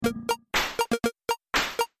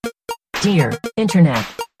Dear Internet.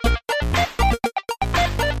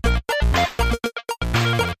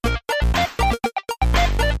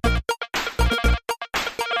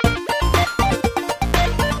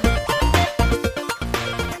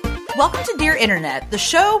 Welcome to Dear Internet, the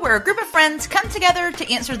show where a group of friends come together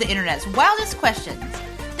to answer the internet's wildest questions.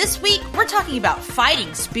 This week, we're talking about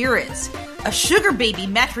fighting spirits, a sugar baby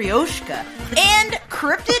matryoshka, and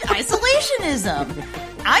cryptid isolationism.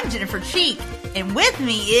 I'm Jennifer Cheek, and with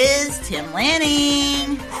me is Tim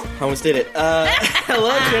Lanning. Almost did it.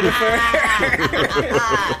 Hello, Jennifer.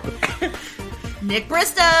 Nick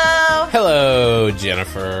Bristow. Hello,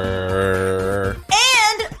 Jennifer.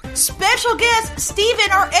 And special guest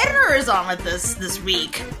Steven, our editor, is on with us this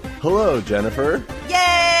week. Hello, Jennifer.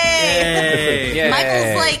 Yay! Yay.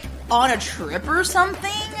 Michael's like on a trip or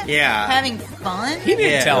something. Yeah. Having fun. He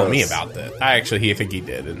didn't Yeah. tell me about that. I think he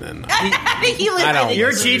did, and then I don't-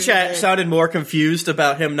 Your G-chat sounded more confused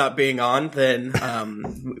about him not being on than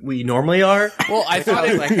we normally are. well, I So I thought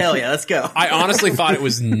was it, like, hell yeah, let's go. I honestly thought it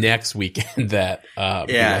was next weekend that he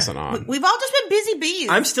Yeah. wasn't on. We've all just been busy bees.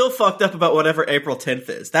 I'm still fucked up about whatever April 10th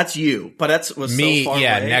is. That's you, but was Me, so far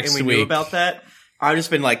yeah, away, next and we knew week. about that. I've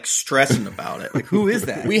just been like stressing about it. Like, who is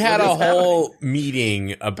that? We had What a is happening? whole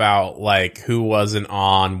meeting about like who wasn't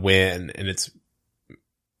on when, and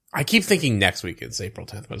I keep thinking next week it's April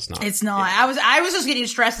 10th, but it's not. It's not. I was just getting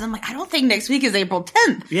stressed. And I'm like, I don't think next week is April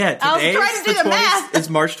 10th. Yeah, I was today trying to do the math. It's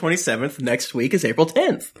March 27th. Next week is April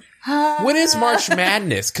 10th. When is March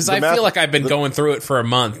Madness? Because I math- feel like I've been going through it for a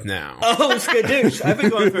month now. Oh, it's good news. I've been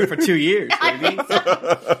going through it for 2 years, baby.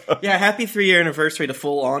 Yeah, happy 3-year anniversary to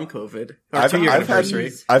full on COVID. Or 2-year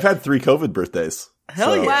anniversary. I've had 3 COVID birthdays.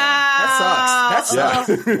 Hell So- yeah. Wow. That sucks. That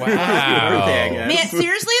sucks. Wow. Birthday, I guess. Man,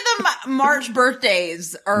 seriously, the March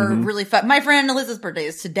birthdays are really fun. My friend Elizabeth's birthday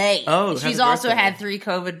is today. Oh, And happy she's also birthday. had 3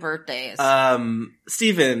 COVID birthdays.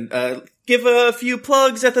 Steven, give a few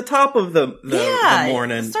plugs at the top of the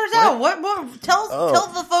morning. Starts out. What? Tell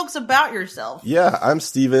the folks about yourself. Yeah, I'm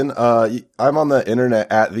Steven. I'm on the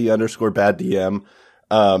internet at @the_bad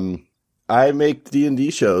DM. I make D&D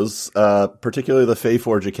shows, particularly the Fae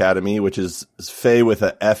Forge Academy, which is Fae with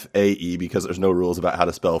a F-A-E because there's no rules about how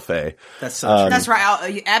to spell Fae. That's so true. That's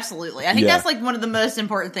right. Absolutely. I think Yeah. that's like one of the most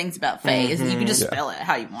important things about Fae is that you can just spell it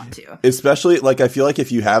how you want to. Especially, like, I feel like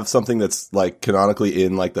if you have something that's, like, canonically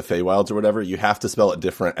in, like, the Feywilds or whatever, you have to spell it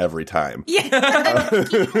different every time. Yeah. Keep them on their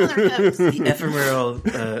toes. The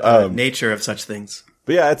ephemeral nature of such things.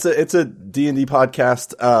 But yeah, it's a D&D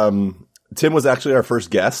podcast. Tim was actually our first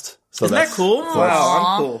guest. So Isn't that cool? Wow,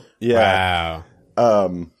 I'm cool. Yeah.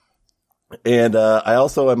 Wow. And I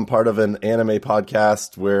also am part of an anime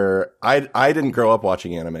podcast where I didn't grow up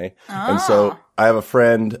watching anime. And so I have a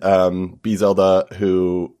friend, B Zelda,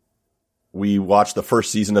 who we watched the first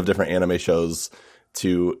season of different anime shows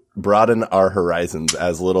to broaden our horizons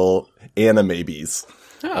as little anime-bees.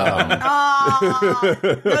 No,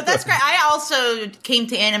 that's great. I also came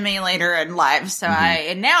to anime later in life, so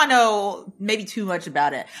and now I know maybe too much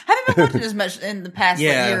about it. I haven't been watching as much in the past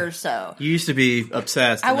Yeah. year or so. You used to be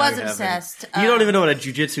obsessed. I and now was you haven't. obsessed. You don't even know what a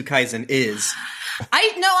Jujutsu Kaisen is. I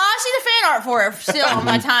see the fan art for it still on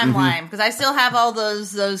my timeline because I still have all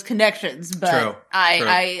those connections. But True.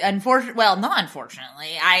 I not unfortunately,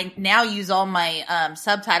 I now use all my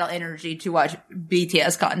subtitle energy to watch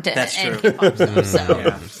BTS content That's and true. K-pop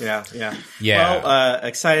stuff. So Yeah. Well,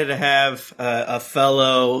 excited to have a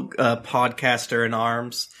fellow podcaster in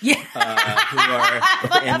arms. yeah, Who are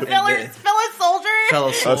fellow soldier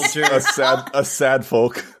fellow soldier, A sad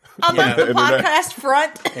folk. on yeah. the podcast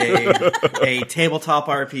front. a tabletop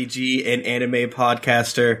RPG and anime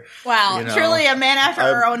podcaster. Wow, You know, truly a man after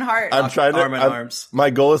our own heart. I'm trying to. Arm in arms. My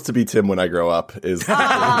goal is to be Tim when I grow up.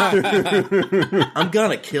 I'm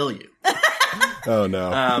gonna kill you. Oh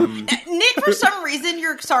no. Nick, for some reason,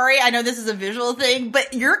 I know this is a visual thing,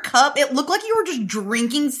 but your cup, it looked like you were just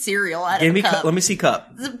drinking cereal out Give of me a cup. let me see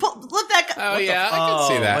cup. Look that cup. Oh, yeah, I can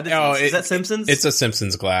see that. What is that Simpsons? It's a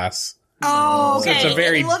Simpsons glass. Oh, okay. So it's a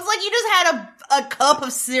very- It looks like you just had a cup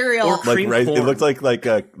of cereal. Or like cream rice, it corn. looked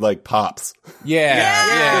like pops. Yeah.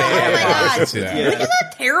 Oh my I can God. see that. Look at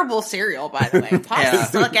that terrible cereal, by the way. Pops Yeah.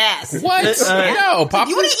 suck ass. What? No,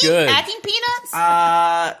 Pops You want is to eat good. packing peanuts?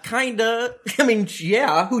 Kinda. I mean,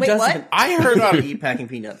 yeah. Who Wait, doesn't? what? I heard on eat packing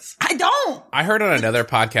peanuts. I don't. I heard on another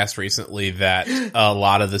podcast recently that a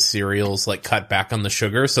lot of the cereals like cut back on the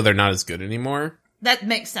sugar, so they're not as good anymore. That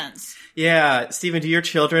makes sense. Yeah, Steven, do your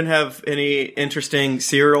children have any interesting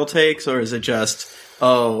cereal takes, or is it just, we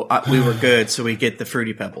were good, so we get the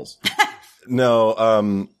Fruity Pebbles?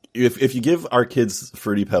 No, if you give our kids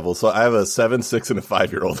Fruity Pebbles, so I have a 7, 6, and a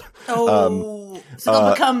 5-year-old. Oh. So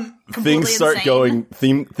they'll become completely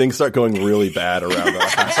things start going really bad around our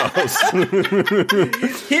house.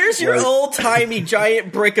 Here's your old-timey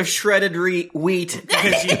giant brick of shredded wheat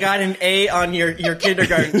because you got an A on your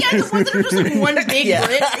kindergarten. Yeah, the ones that are just like one big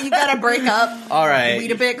brick. You gotta break up. All right.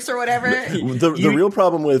 Weetabix or whatever. The real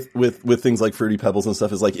problem with things like Fruity Pebbles and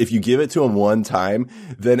stuff is like if you give it to them one time,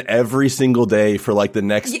 then every single day for like the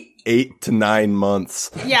next 8 to 9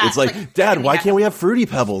 months, it's like, Dad, why can't we have Fruity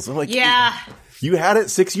Pebbles? I'm like, you had it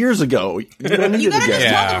 6 years ago. You don't need You it gotta again.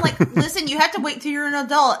 just tell them, like, listen, you have to wait till you're an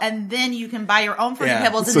adult, and then you can buy your own Fruity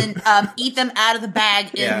Pebbles and then eat them out of the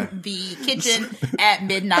bag in the kitchen at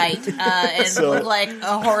midnight and look like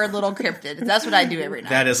a horrid little cryptid. That's what I do every night.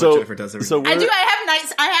 That is what Jennifer does every night. I have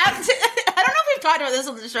nights. I don't know if we've talked about this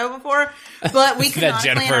on the show before, but we can that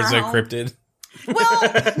Jennifer's a cryptid. Well,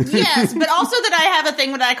 yes, but also that I have a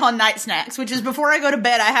thing what I call night snacks, which is before I go to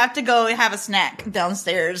bed, I have to go have a snack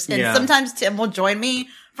downstairs, and sometimes Tim will join me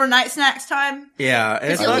for night snacks time. Yeah,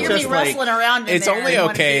 and it's you'll not hear just me rustling around. It's only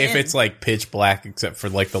okay if it's like pitch black, except for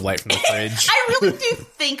like the light from the fridge. I really do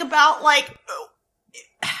think about like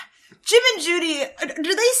Jim and Judy.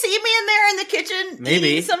 Do they see me in there in the kitchen?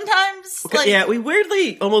 Maybe sometimes. Okay, like, we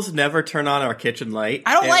weirdly almost never turn on our kitchen light.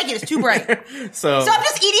 I don't like it; it's too bright. So I'm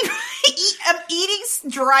just eating. I'm eating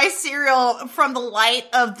dry cereal from the light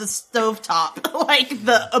of the stovetop, like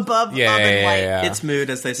the above oven light. Yeah. It's mood,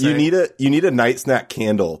 as they say. You need a night snack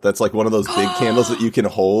candle that's like one of those big candles that you can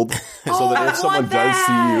hold, so that if someone does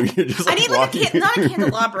see you, you're just like I need walking. like not a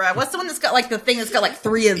candelabra. What's the one that's got like the thing that's got like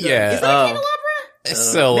 3 of them? Yeah. Is that a candelabra?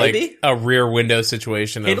 So maybe? like a rear window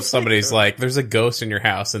situation of somebody's like, there's a ghost in your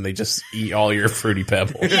house and they just eat all your Fruity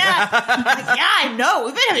Pebbles. Yeah, I know.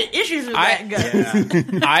 We've been having issues with that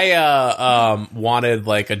ghost. I wanted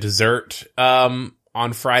like a dessert on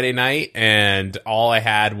Friday night, and all I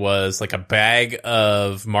had was like a bag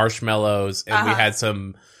of marshmallows, and we had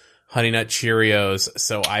some Honey Nut Cheerios,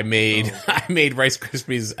 so I made Rice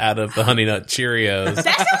Krispies out of the Honey Nut Cheerios.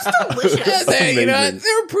 That sounds delicious.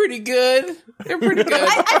 They're pretty good. They're pretty good.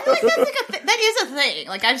 I feel like that's like that is a thing.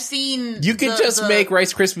 Like I've seen. You can just make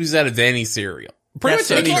Rice Krispies out of any cereal. Pretty much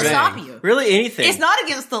They They anything. can't stop you. Really, anything. It's not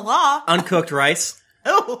against the law. Uncooked rice.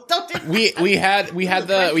 Oh, don't do We had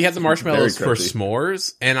the marshmallows Very for crunchy.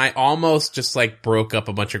 s'mores, and I almost just like broke up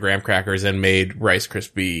a bunch of graham crackers and made Rice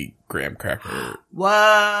Krispie graham cracker. Whoa.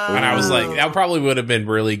 And I was like, that probably would have been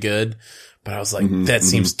really good, but I was like, that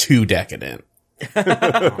seems too decadent.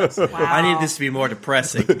 I need this to be more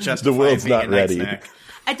depressing. Just The world's not ready. Snack.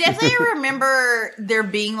 I definitely remember there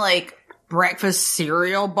being like breakfast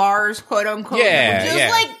cereal bars, quote unquote.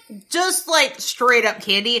 Yeah, just like straight up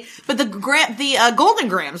candy. But the Golden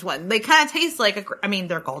Grams one, they kind of taste like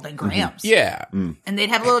they're Golden Grams. Yeah. And they'd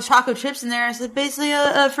have little chocolate chips in there. So it's basically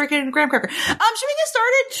a freaking graham cracker. Should we get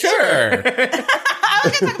started? Sure. I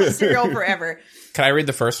was gonna talk about cereal forever. Can I read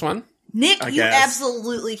the first one? Nick, you guess.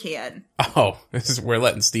 absolutely can. Oh, we're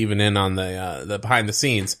letting Steven in on the behind the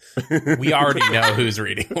scenes. We already know who's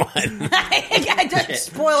reading one.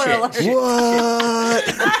 Spoiler alert. What?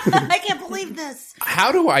 I can't believe this.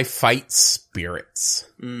 How do I fight spirits?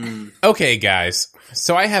 Okay, guys.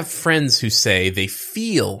 So I have friends who say they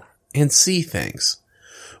feel and see things.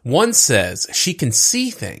 One says she can see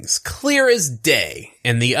things clear as day,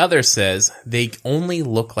 and the other says they only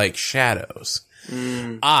look like shadows.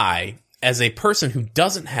 I, as a person who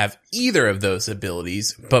doesn't have either of those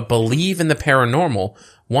abilities, but believe in the paranormal,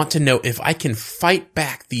 want to know if I can fight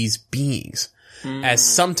back these beings, as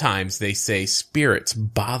sometimes they say spirits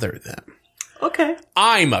bother them. Okay.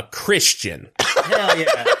 I'm a Christian. Hell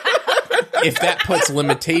yeah. If that puts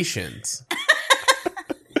limitations.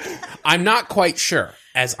 I'm not quite sure,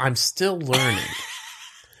 as I'm still learning.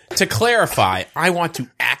 To clarify, I want to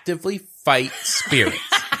actively fight spirits.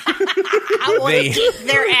 I want to kick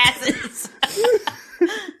their asses.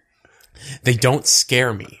 They don't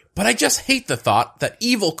scare me, but I just hate the thought that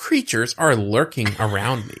evil creatures are lurking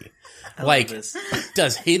around me. Like,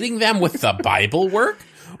 does hitting them with the Bible work?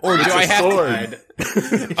 Or do I have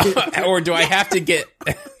to, or do I have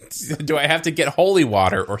to get holy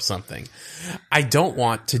water or something? I don't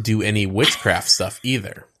want to do any witchcraft stuff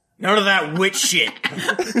either. None of that witch shit.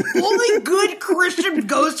 Only good Christian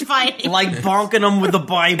ghost fighting. Like bonking them with the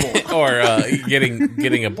Bible. Or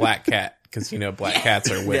getting a black cat, because black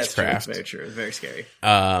cats are witchcraft. That's true. Very scary.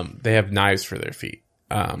 They have knives for their feet.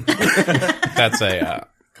 That's a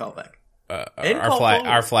Callback.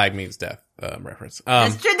 our flag means death reference.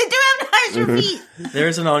 That's true. They do have knives for feet.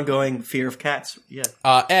 There's an ongoing fear of cats. Yeah.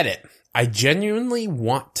 Edit. I genuinely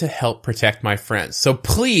want to help protect my friends, so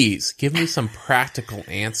please give me some practical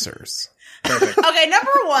answers. Perfect. Okay,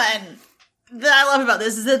 number one. that I love about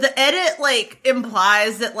this is that the edit, like,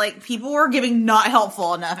 implies that, like, people were giving not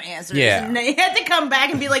helpful enough answers. Yeah. And they had to come back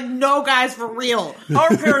and be like, no, guys, for real. Our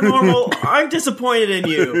Paranormal, I'm disappointed in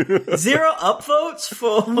you. 0 upvotes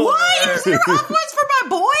for... What? 0 upvotes for my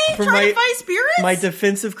boy For trying my- to fight spirits? My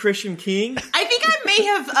defensive Christian king? I think I may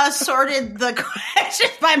have sorted the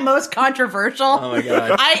questions by most controversial. Oh my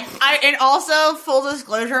god. And also, full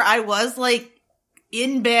disclosure, I was, like,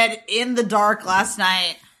 in bed in the dark last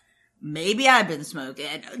night. Maybe I've been smoking,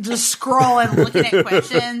 just scrolling, looking at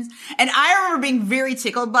questions. And I remember being very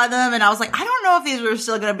tickled by them. And I was like, I don't know if these were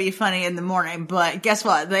still going to be funny in the morning, but guess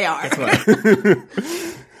what? They are.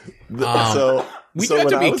 We do have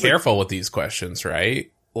to be careful with these questions,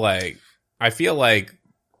 right? Like, I feel like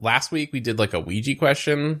last week we did like a Ouija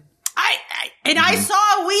question. I saw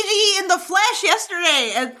a Ouija in the flesh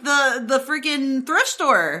yesterday at the freaking thrift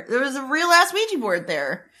store. There was a real ass Ouija board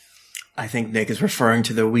there. I think Nick is referring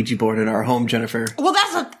to the Ouija board in our home, Jennifer. Well,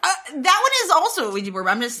 that's that one is also a Ouija board.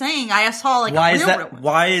 But I'm just saying, I saw like Why a is real that? one.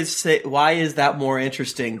 Why is that more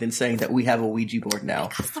interesting than saying that we have a Ouija board now?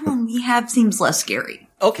 Because the one we have seems less scary.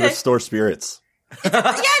 Okay. Thrift store spirits. Yeah,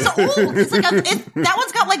 it's old. It's like that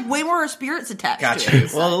one's got like way more spirits attached. Gotcha. To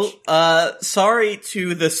it. Well, sorry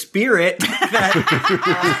to the spirit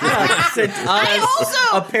that sent us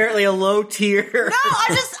apparently a low tier. No,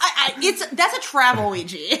 that's a travel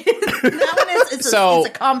Ouija. That one is it's a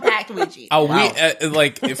compact Ouija.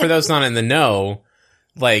 Like, for those not in the know,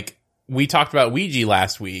 like, we talked about Ouija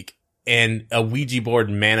last week, and a Ouija board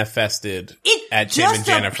manifested at Tim and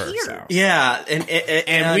Jennifer's house. Yeah,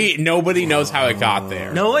 and nobody knows how it got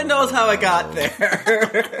there. No one knows how it got there.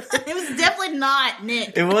 It was definitely not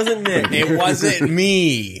Nick. It wasn't Nick. It wasn't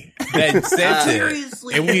me that sent it.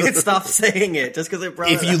 Seriously. And You could stop saying it just because it brought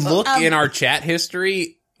if it you up. look in our chat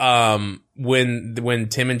history, when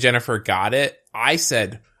Tim and Jennifer got it, I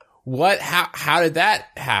said, "What? How did that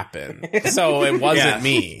happen?" So it wasn't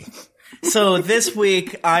me. So this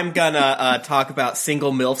week, I'm gonna talk about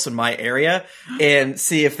single MILFs in my area and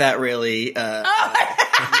see if that really... I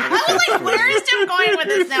was like, where is Tim going with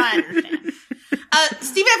this? Now I understand.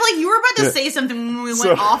 Steven, I feel like you were about to say something when we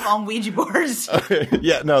went off on Ouija boards.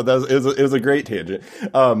 Yeah, no, it was a great tangent.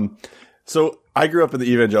 So I grew up in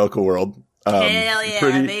the evangelical world. Hell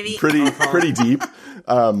yeah, baby. Pretty deep.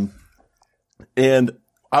 And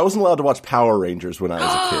I wasn't allowed to watch Power Rangers when I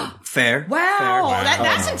was a kid. Fair. Wow,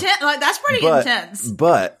 that's intense. Like, that's pretty intense.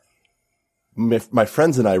 But my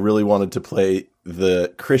friends and I really wanted to play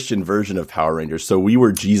the Christian version of Power Rangers, so we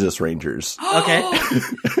were Jesus Rangers. Okay.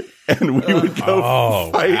 And we would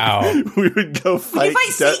go fight. Wow. We would go fight.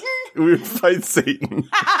 Satan? We would fight Satan.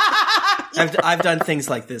 I've done things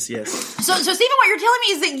like this, yes. So Steven, what you're telling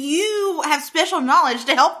me is that you have special knowledge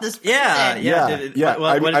to help this person. Yeah.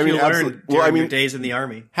 What did you learn during your days in the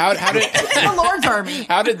army? How did the Lord's army.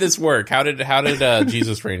 how did this work? How did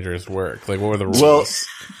Jesus Rangers work? Like, what were the rules?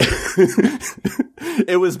 Well,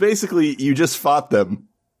 it was basically you just fought them.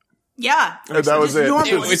 Yeah. And that was it.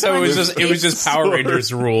 It was just Power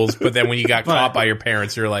Rangers rules, but then when you got caught by your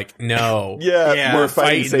parents, you're like, no. Yeah, we're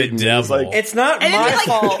fighting fighting the Satan. devil. It's like, It's not And my then,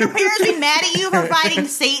 fault. your parents be mad at you for fighting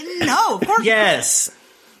Satan? No, of course Yes.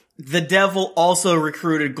 The devil also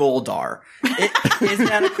recruited Goldar. Is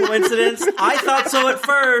that a coincidence? I thought so at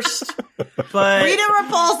first, but not. Rita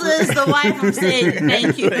Repulsa is the wife of Satan.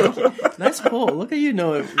 Thank you. nice pull. Look at you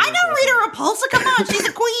know it. I know Rita Repulsa. Come on, she's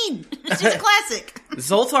a queen. She's a classic.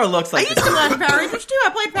 Zoltar looks I like. used to watch Power Rangers too. I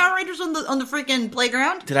played Power Rangers on the freaking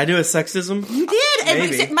playground. Did I do a sexism? You did,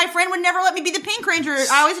 and Maybe. my friend would never let me be the Pink Ranger.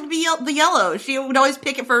 I always had to be the yellow. She would always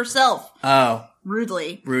pick it for herself, Oh,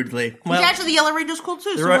 rudely. rudely. Which actually, the Yellow Ranger's cool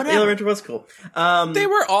too. So the whatever. Yellow Ranger was cool. They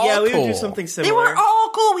were all yeah, we cool. would do something They similar. were all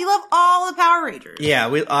cool. We love all the Power Rangers. Yeah,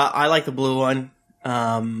 we. I like the blue one.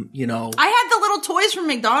 You know. I had the little toys from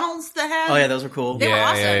McDonald's that had. Oh yeah, those were cool. They were Yeah,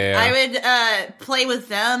 awesome. yeah. I would play with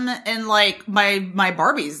them and like my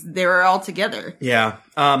Barbies. They were all together. Yeah.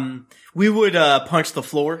 We would punch the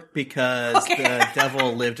floor because the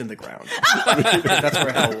devil lived in the ground. That's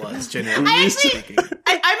where hell was, generally speaking.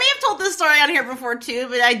 I may have told this story on here before too,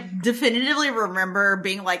 but I definitively remember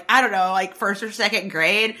being like, I don't know, like first or second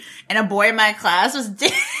grade, and a boy in my class was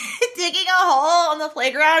digging a hole on the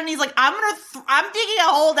playground, and he's like, I'm digging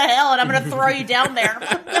a hole to hell, and I'm gonna throw you down there. I'm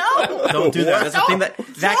like, no, Don't do that. That's the thing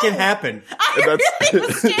that can happen. I really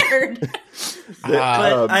was scared.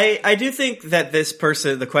 But I do think that this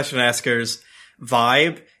person, the question asker's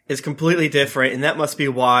vibe is completely different, and that must be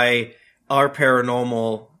why our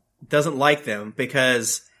paranormal doesn't like them,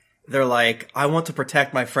 because they're like, I want to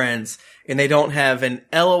protect my friends, and they don't have an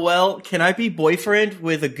LOL, can I be boyfriend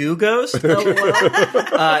with a goo ghost? LOL,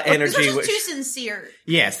 energy. They're just too sincere.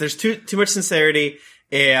 Yes, there's too much sincerity,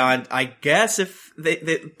 and I guess if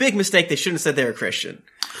the big mistake, they shouldn't have said they were Christian.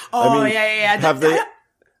 Oh, yeah. Have they?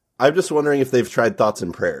 I'm just wondering if they've tried thoughts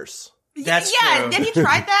and prayers. That's yeah, true. have you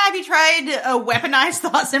tried that? Have you tried weaponized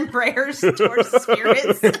thoughts and prayers towards the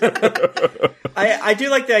spirits? I do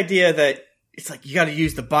like the idea that it's like you got to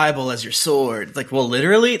use the Bible as your sword. It's like, well,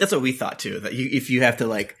 literally, that's what we thought too. That if you have to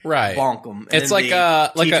like bonk them, and it's then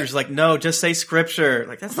like teachers like no, just say scripture.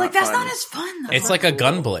 Like that's not that's fun. not as fun. Though. It's like a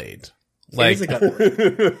gunblade. It Like is a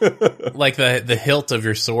gunblade. like the hilt of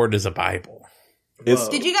your sword is a Bible.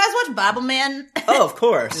 Did you guys watch Bible Man? Oh, of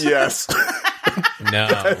course. Yes. No,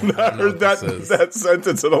 I've not heard that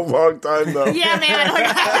sentence in a long time, though. Yeah, man.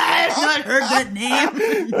 I've not heard that name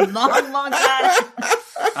in a long time.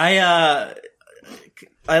 I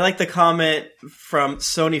like the comment from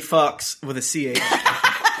Sony Fucks with a CH.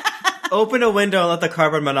 Open a window and let the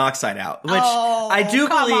carbon monoxide out, which I do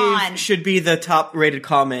believe should be the top rated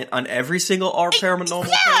comment on every single Our Paranormal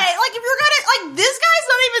thing. Yeah, like if you're gonna, like, this guy's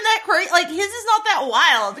not even that crazy, like, his is not that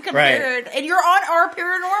wild compared, and you're on Our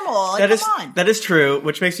Paranormal, like, come on. That is true,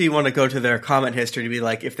 which makes me want to go to their comment history to be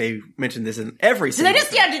like, if they mentioned this in every single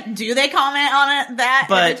thing. Do they comment on it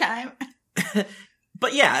every time?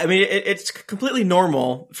 But yeah, I mean, it's completely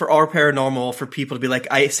normal for Our Paranormal for people to be like,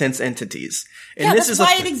 I sense entities. And this that's is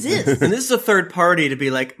why it exists. And this is a third party to be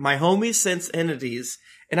like, my homies sense entities,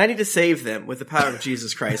 and I need to save them with the power of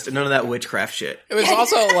Jesus Christ and none of that witchcraft shit. It was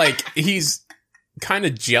also like he's kind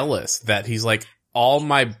of jealous that he's like all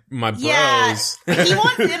my bros he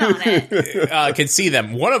wants in on it. can see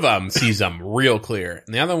them. One of them sees them real clear,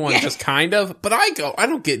 and the other one just kind of. But I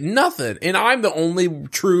don't get nothing, and I'm the only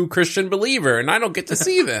true Christian believer, and I don't get to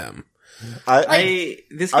see them.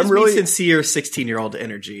 This gives me sincere 16-year-old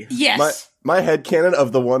energy. Yes. My headcanon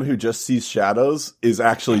of the one who just sees shadows is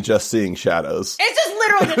actually just seeing shadows. It's just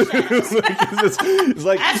literally just shadows.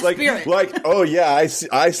 it's like, oh yeah, I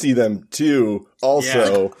see them too.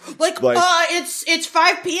 Also, it's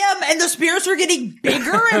 5 p.m. and the spirits are getting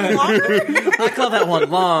bigger and longer. I call that one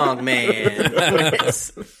long, man.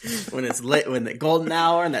 When it's late, when the golden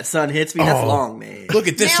hour and that sun hits me, that's long, man. Look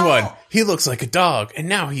at this one. He looks like a dog, and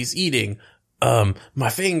now he's eating my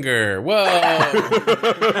finger. Whoa. A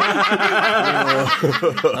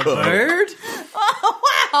bird? Oh,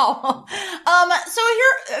 wow. So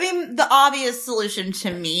here, I mean, the obvious solution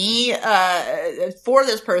to me, for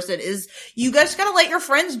this person is you guys gotta let your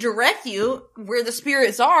friends direct you where the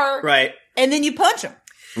spirits are. Right. And then you punch them.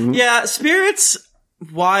 Mm-hmm. Yeah, spirits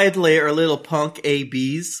widely are little punk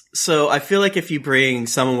ABs. So I feel like if you bring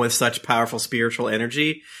someone with such powerful spiritual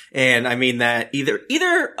energy, and I mean that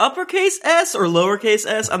either uppercase S or lowercase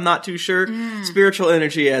s, I'm not too sure. Spiritual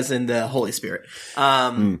energy as in the Holy Spirit.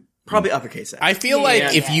 Probably uppercase S. I feel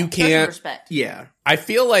like if you can't, I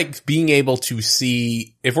feel like being able to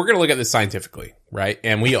see, if we're going to look at this scientifically, right?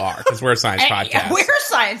 And we are, because we're a science podcast. We're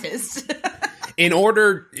scientists. In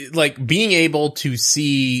order, like, being able to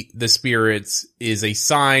see the spirits is a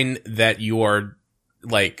sign that you are,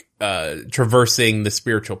 like, traversing the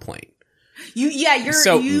spiritual plane.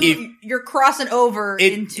 You're crossing over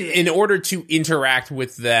into it. In order to interact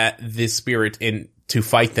with the spirit and to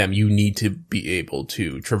fight them, you need to be able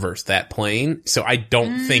to traverse that plane. So I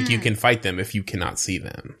don't think you can fight them if you cannot see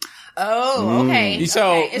them. Oh, okay.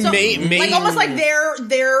 So, like almost like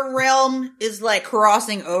their realm is like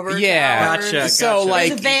crossing over. Yeah, gotcha. So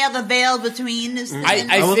like the veil between is.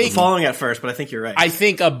 I wasn't following at first, but I think you're right. I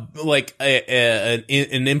think an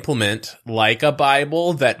implement like a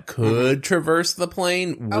Bible that could traverse the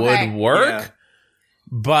plane would work,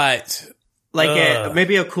 but. Like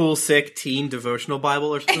maybe a cool, sick teen devotional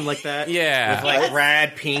Bible or something like that. Yeah. With like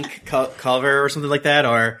rad pink cover or something like that,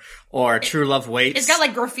 or True Love Waits. It's got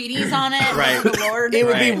like graffitis on it. Right. The Lord. It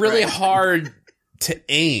would be really hard to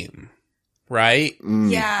aim, right?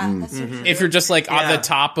 Yeah. That's so true. If you're just like on the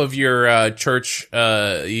top of your church,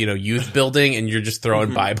 youth building and you're just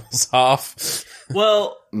throwing Bibles off.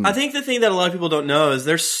 Well, I think the thing that a lot of people don't know is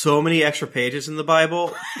there's so many extra pages in the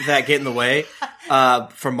Bible that get in the way.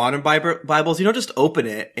 For modern Bibles, you don't just open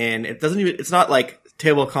it and it doesn't even, it's not like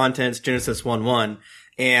table of contents, Genesis 1:1.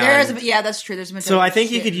 And that's true. There's so I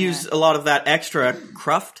think you could use a lot of that extra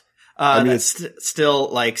cruft. That's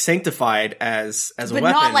still like sanctified as a weapon.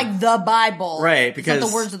 But not like the Bible. Right. Because it's not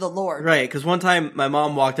the words of the Lord. Right. Because one time my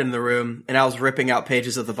mom walked into the room and I was ripping out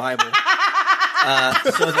pages of the Bible.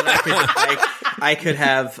 So that I could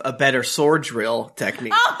have a better sword drill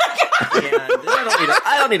technique. Oh my God. And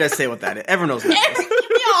I don't need to say what that is. Everyone knows what that is.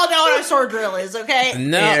 We all all know what a sword drill is, okay?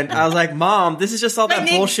 No. And I was like, Mom, this is just all that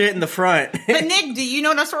Nick- bullshit in the front. But Nick, do you know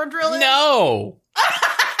what a sword drill is? No.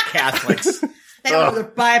 Catholics. They don't know the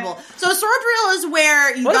Bible. So a sword drill is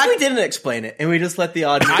where you What got... if we didn't explain it and we just let the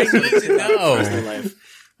audience I need to know. personal life?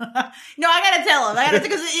 No, I gotta tell him.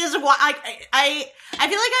 Because it is I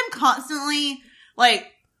feel like I'm constantly like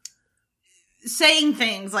saying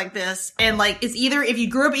things like this, and like it's either if you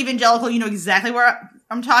grew up evangelical, you know exactly what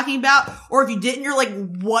I'm talking about, or if you didn't, you're like,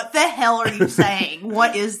 what the hell are you saying?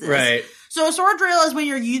 What is this? Right. So a sword drill is when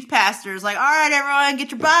your youth pastor is like, all right, everyone,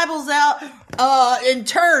 get your Bibles out, and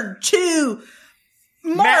turn to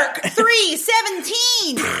Mark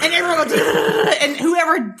 3:17, and everyone goes, and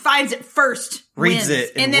whoever finds it first Reads wins,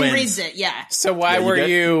 it and then wins. reads it. Yeah. So why you were get-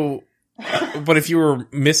 you? But if you were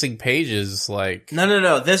missing pages, like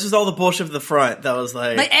No. This was all the bullshit at the front. That was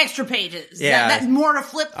like Extra pages. Yeah. That's more to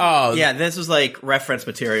flip. oh yeah, this was like reference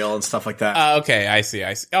material and stuff like that. okay, I see.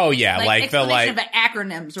 Oh yeah, like the explanation like of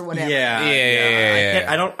acronyms or whatever.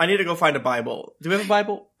 Yeah. I need to go find a Bible. Do we have a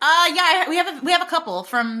Bible? Yeah, we have a couple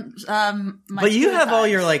from my But you school have all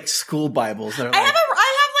times. your like school Bibles that are I like, have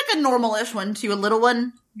like a normal-ish one too, a little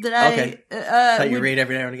one that I Okay. that you would- read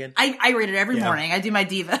every now and again. I read it every Yeah. morning. I do my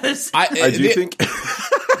divas. I do think.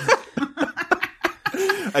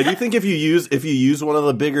 I do think if you use one of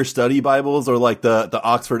the bigger study Bibles or like the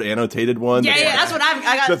Oxford annotated one, yeah, that's what I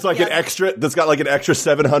got. that's like yeah. an extra. That's got like an extra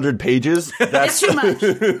 700 pages. That's It's too much.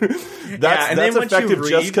 Yeah, and then that's once you effective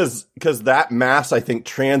just read- because that mass I think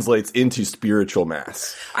translates into spiritual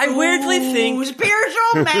mass. I weirdly Ooh, think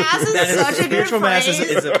spiritual mass is that is, such a good spiritual mass phrase.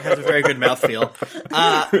 has a very good mouthfeel.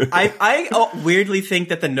 I weirdly think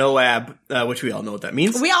that the NOAB, which we all know what that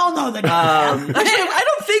means. We all know that. Actually, I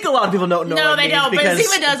don't think a lot of people know what NOAB no, they means don't. But because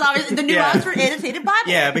Zima does. Obviously, the New Yeah. Oxford Annotated Bible.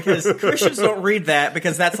 yeah, because Christians don't read that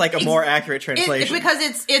because that's like a more accurate translation. Because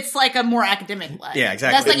it's like a more academic way. Yeah,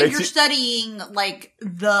 exactly. That's like It if makes you're studying like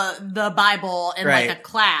the Bible in Right. like a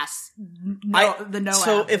class. The Noah.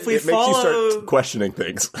 So if we It makes you follow, start questioning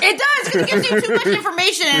things. it does, it gives you too much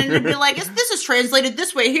information, and it'd be like, this is translated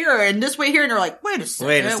this way here and this way here, and you're like, wait a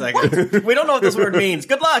second. What? we don't know what this word means.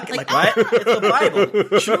 Good luck. Like what? It's the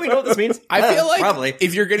Bible. Should we know what this means? I feel like probably.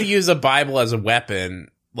 if you're going to use a Bible as a weapon,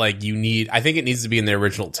 like I think it needs to be in the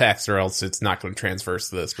original text, or else it's not going to transfer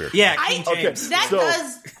to the spiritual. Yeah, King James. That So-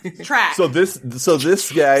 does track. So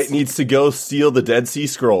this guy needs to go steal the Dead Sea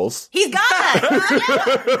Scrolls. He's got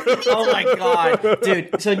that. Oh my god,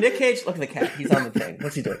 dude! So Nick Cage, look at the cat. He's on the thing.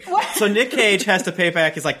 What's he doing? So Nick Cage has to pay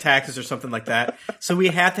back his like taxes or something like that. So we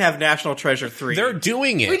have to have National Treasure 3. They're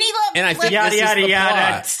doing it, We need a- and I think yada this is yada the yada.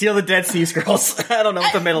 plot. Steal the Dead Sea Scrolls. I don't know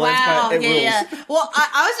what the middle is, but it rules. Yeah. Well,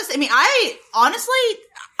 I was just, I honestly,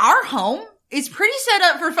 our home is pretty set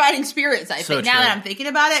up for fighting spirits, I So think, now true. that I'm thinking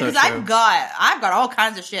about it. So Because true. I've got all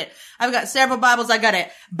kinds of shit. I've got several Bibles. I got a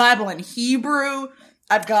Bible in Hebrew.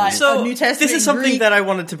 I've got So a New Testament this is in something Greek. that I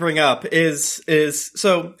wanted to bring up is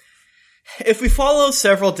so if we follow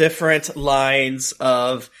several different lines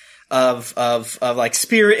of like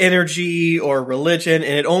spirit energy or religion,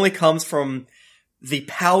 and it only comes from the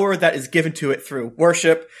power that is given to it through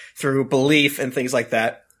worship, through belief, and things like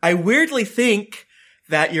that. I weirdly think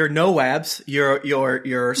that your NOABs,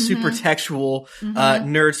 your super textual,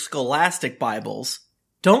 nerd scholastic Bibles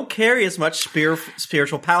don't carry as much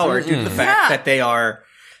spiritual power due to the fact that they are,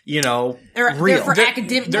 real. They're for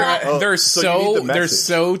academic. They're so you need the they're message.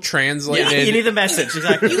 so translated. Yeah, you need the message,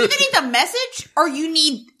 exactly. You either need the message or you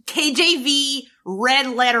need KJV Red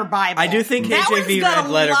Letter Bible. I do think That one's KJV got Red a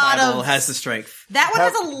Letter lot Bible of- has the strength. That one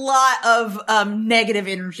has a lot of negative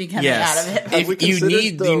energy coming Yes. out of it. Have we If you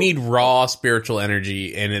considered, need raw spiritual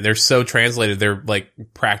energy, and they're so translated, they're like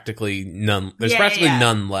practically none. There's Yeah, practically yeah.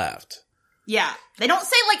 none left. Yeah. They don't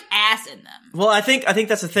say like ass in them. Well, I think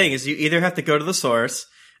that's the thing is you either have to go to the source.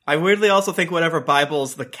 I weirdly also think whatever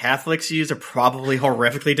Bibles the Catholics use are probably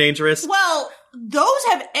horrifically dangerous. Well, those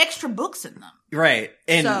have extra books in them. Right.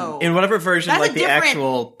 And So, in whatever version that's like a the different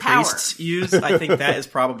actual power. priests use, I think that is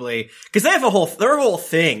probably because they have their whole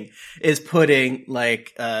thing is putting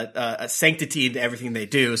like a sanctity into everything they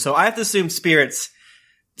do. So I have to assume spirits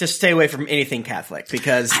just stay away from anything Catholic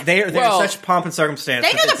because they're such pomp and circumstance.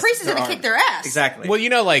 They that know the priest is going to kick their ass. Exactly. Well,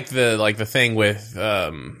 like the thing with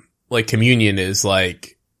like communion is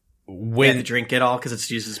like They when have to drink it all because it's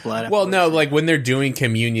Jesus' blood. well, afterwards. no, like when they're doing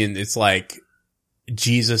communion, it's like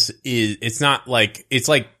Jesus is. It's not like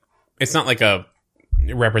a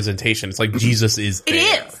representation. It's like Jesus is. It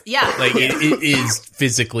there. is. Yeah. Like it is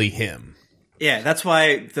physically him. Yeah, that's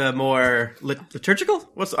why the more liturgical,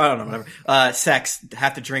 I don't know, whatever, sects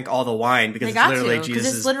have to drink all the wine because They it's got literally to,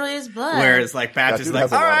 Jesus. it's literally his blood. Whereas like Baptist, dude like,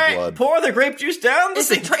 has a all lot of right, blood. pour the grape juice down the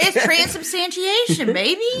sink. It's transubstantiation,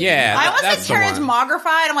 baby. Yeah, I almost that's the said one.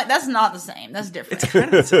 transmogrified. I'm like, that's not the same. That's different. It's kind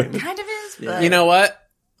of the same. kind of is, but You know what?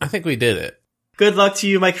 I think we did it. Good luck to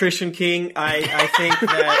you, my Christian king. I think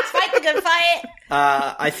that fight the good fight.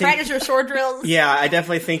 I think Practice your sword drills. yeah, I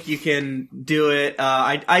definitely think you can do it.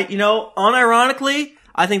 Unironically,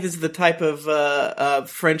 I think this is the type of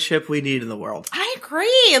friendship we need in the world. I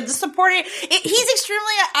agree. I'm just supporting. He's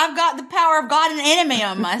extremely. I've got the power of God and anime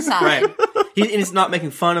on my side. Right. He's not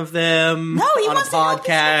making fun of them No, he on a wants to help podcast.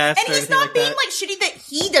 and or he's anything not like being that. like shitty that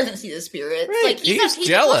he doesn't see the spirits. Right. Like He's he wants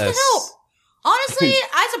jealous. to help. Honestly,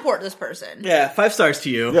 I support this person. Yeah, 5 stars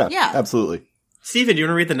to you. Yeah, absolutely. Steven, do you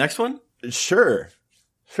want to read the next one? Sure.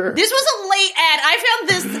 This was a late ad.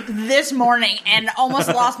 I found this morning and almost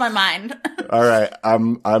lost my mind. All right.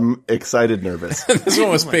 I'm excited, nervous. This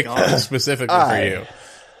one was picked God. specifically for you.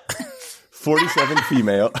 47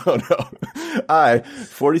 female. Oh no. I,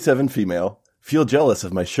 47 female, feel jealous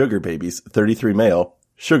of my sugar babies. 33 male,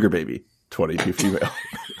 sugar baby. 22 female.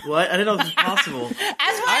 What? I didn't know this was possible.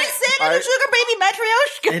 That's what I said in the Sugar Baby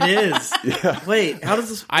Matryoshka. It is. Yeah. Wait, how does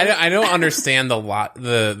this? I don't understand the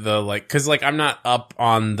like, cause like I'm not up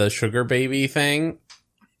on the sugar baby thing.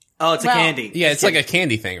 Oh, it's Well, a candy. Yeah, it's like a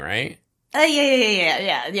candy thing, right?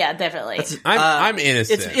 Yeah, definitely. I'm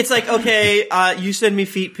innocent. It's like, okay, you send me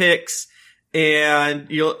feet pics,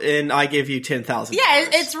 and I give you $10,000. Yeah,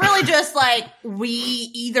 it's really just like we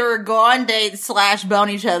either go on dates / bone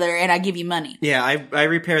each other, and I give you money. Yeah, I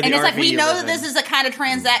repair the And it's RV like we you know live that in. this is a kind of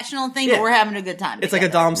transactional thing, Yeah. but we're having a good time. It's like a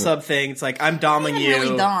together. dom sub thing. It's like I'm doming Not you.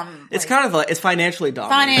 really dom. It's like, kind of like it's financially doming.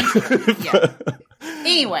 financial. Yeah.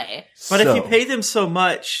 Anyway, But if you So- pay them so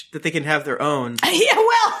much that they can have their own, yeah,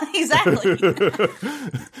 well, exactly.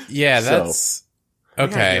 yeah, So- that's I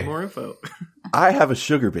gotta okay. get more info. I have a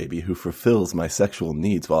sugar baby who fulfills my sexual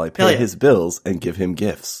needs while I Hell pay yeah. his bills and give him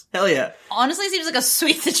gifts. Hell yeah! Honestly, seems like a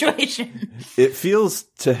sweet situation. It feels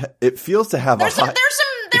to have There's a some, hot,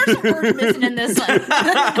 there's some words missing in this one.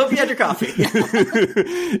 I hope you had your coffee.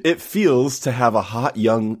 it feels to have a hot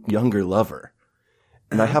younger lover.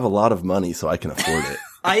 And I have a lot of money so I can afford it.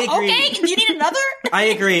 I agree. Okay, do you need another? I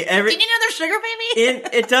agree. Do you need another sugar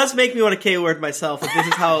baby? It does make me want to K-word myself if this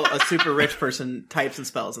is how a super rich person types and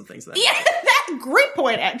spells and things like that. Yeah, that's great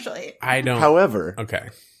point, actually. I don't. However, Okay.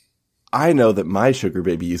 I know that my sugar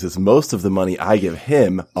baby uses most of the money I give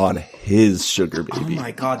him on his sugar Oh baby.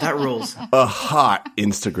 my god, that rules. A hot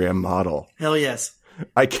Instagram model. Hell yes.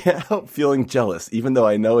 I can't help feeling jealous, even though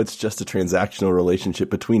I know it's just a transactional relationship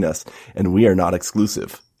between us and we are not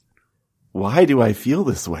exclusive. Why do I feel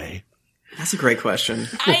this way? That's a great question.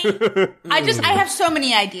 I have so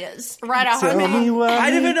many ideas right off Tell my me head. why. I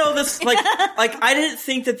didn't even know this, like I didn't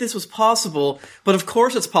think that this was possible, but of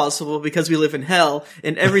course it's possible because we live in hell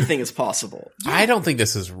and everything is possible. I don't think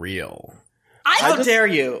this is real. How dare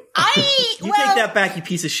you? You well, take that back, you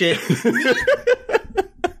piece of shit.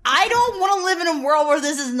 I don't want to live in a world where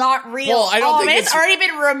this is not real. Well, I don't think it's it's- already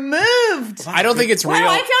been removed. I don't think it's real. Wow,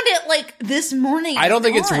 I found it like this morning. I don't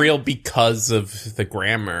think it's Gone. real because of the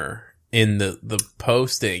grammar in the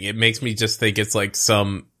posting. It makes me just think it's like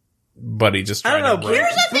somebody just I trying don't know. to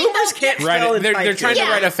Here's the thing, Boomers though. can't write spell it. and They're type trying good.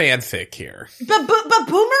 to write a fanfic here. But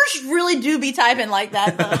boomers really do be typing like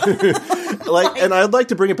that, though. And I'd like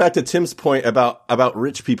to bring it back to Tim's point about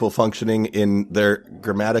rich people functioning in their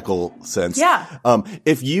grammatical sense. Yeah.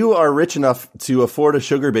 If you are rich enough to afford a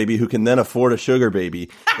sugar baby who can then afford a sugar baby,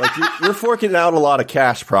 like you're forking out a lot of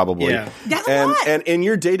cash probably. Yeah. That's a lot. And in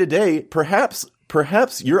your day to day, perhaps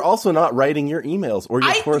you're also not writing your emails or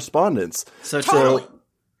your correspondence. So Totally.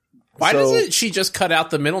 Why So- doesn't she just cut out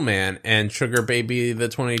the middleman and sugar baby the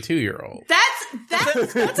 22-year-old?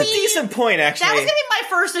 That's a decent point, actually. That was gonna be my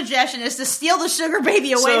first suggestion: is to steal the sugar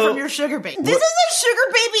baby away So- from your sugar baby. This is a sugar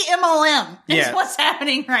baby MLM. Is Yeah. what's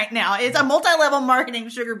happening right now. It's a multi-level marketing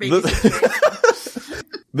sugar baby situation.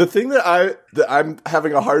 The thing that I'm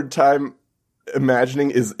having a hard time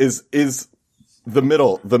imagining is the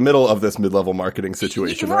middle of this mid-level marketing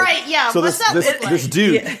situation, right? Right, yeah. So What's up,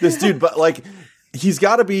 Blake? this dude, but like he's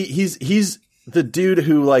got to be he's the dude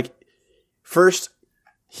who like first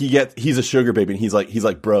he's a sugar baby and he's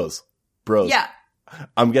like bros. Yeah.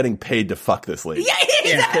 I'm getting paid to fuck this lady. Yeah,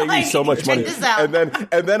 exactly. Paying me so much Check money. this out.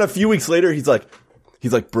 And then a few weeks later he's like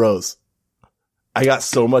bros, I got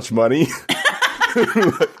so much money.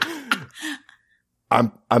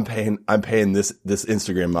 I'm paying this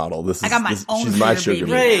Instagram model. I got my own she's my sugar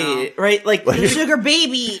sugar baby. baby. Right. Like The sugar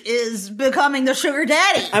baby is becoming the sugar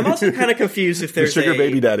daddy. I'm also kind of confused if The there's sugar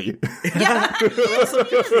baby daddy. I'm also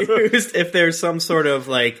confused if there's some sort of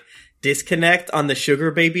like disconnect on the sugar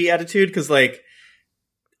baby attitude, because like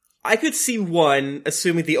I could see one,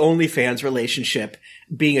 assuming the OnlyFans relationship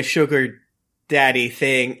being a sugar daddy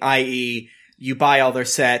thing, i.e. you buy all their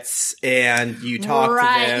sets and you talk to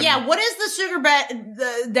them. Yeah, what is the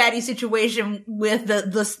the daddy situation with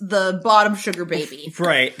the bottom sugar baby?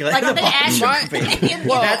 Right. Like, are they actually...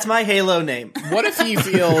 Well, that's my Halo name. What if he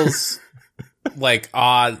feels like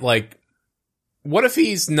odd? Like, what if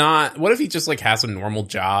he's not? What if he just like has a normal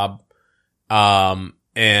job?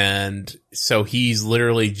 And so he's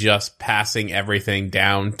literally just passing everything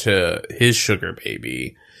down to his sugar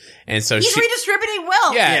baby. And so he's redistributing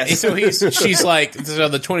wealth. Yeah. Yes. So she's like, so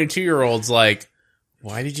the 22-year-old's like,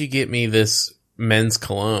 why did you get me this men's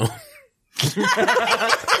cologne? Just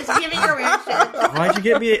giving her weird shit. Why'd you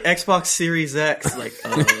get me an Xbox Series X? Like,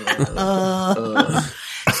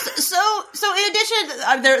 So in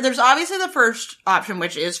addition, there's obviously the first option,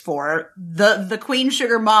 which is for the queen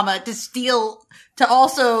sugar mama to steal, to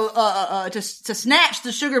also to snatch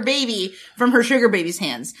the sugar baby from her sugar baby's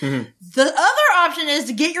hands. Mm-hmm. The other option is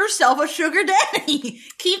to get yourself a sugar daddy.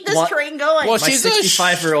 Keep this train going. Well, my she's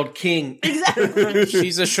 65-year-old king. Exactly.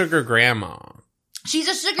 She's a sugar grandma. She's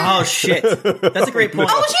a sugar. Oh shit, that's a great point.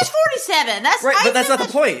 Oh, she's 47. That's right, but that's not the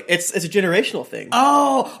point. It's a generational thing.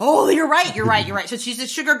 Oh, you're right. So she's a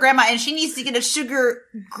sugar grandma, and she needs to get a sugar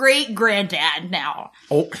great granddad now.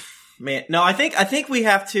 Oh man, no, I think we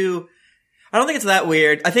have to. I don't think it's that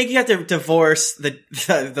weird. I think you have to divorce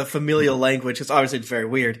the familial language, because obviously it's very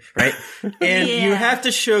weird, right? And you have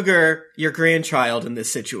to sugar your grandchild in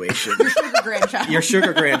this situation. Your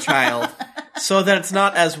sugar grandchild, so that it's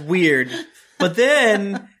not as weird. But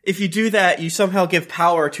then, if you do that, you somehow give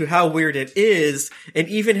power to how weird it is, and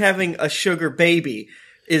even having a sugar baby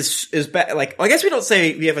is bad. Like, I guess we don't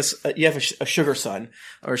say you have a sugar son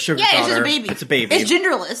or a sugar daughter. Yeah, it's just a baby. It's a baby. It's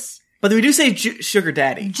genderless. But we do say sugar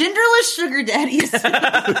daddy. Genderless sugar daddies.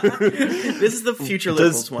 This is the future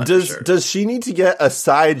liberals one. Does she need to get a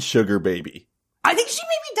side sugar baby? I think she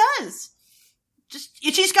maybe does.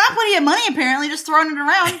 She's got plenty of money, apparently, just throwing it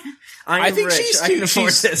around. I think rich.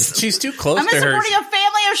 She's too close I'm to her. supporting a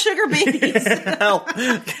family of sugar babies. Help.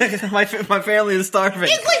 my family is starving.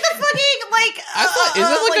 It's like the fucking, like... is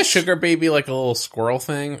that like a sugar baby, like a little squirrel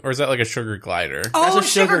thing? Or is that like a sugar glider? Oh, That's a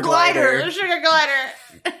sugar glider. A sugar glider.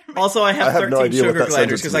 Also, I have 13 no idea sugar what that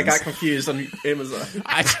gliders sentence because I got means. confused on Amazon.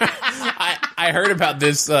 I heard about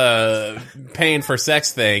this paying for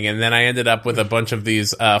sex thing, and then I ended up with a bunch of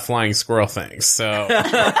these flying squirrel things. So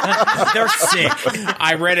They're sick.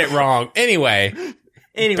 I read it wrong. Anyway,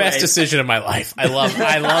 best decision of my life. I love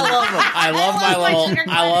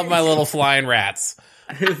my little flying rats.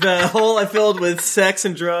 The hole I filled with sex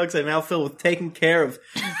and drugs, I now fill with taking care of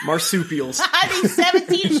marsupials. I need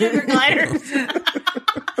 17 sugar gliders.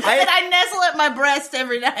 I nestle at my breast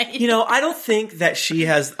every night. You know, I don't think that she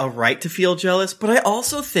has a right to feel jealous, but I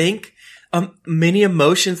also think many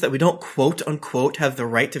emotions that we don't quote unquote have the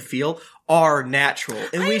right to feel are natural,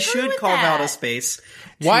 and we should carve out a space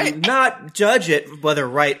to not judge it whether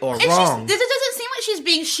right or wrong. This doesn't seem like she's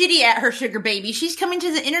being shitty at her sugar baby. She's coming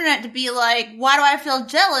to the internet to be like, why do I feel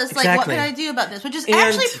jealous? Like, what can I do about this? Which is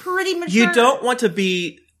actually pretty mature. You don't want to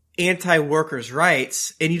be anti-workers'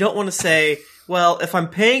 rights, and you don't want to say, well, if I'm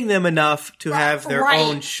paying them enough to have their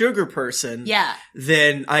own sugar person,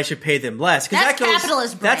 then I should pay them less. That's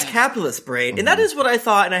capitalist brain. That's capitalist brain. And that is what I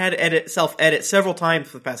thought, and I had to self-edit several times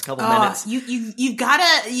for the past couple minutes. You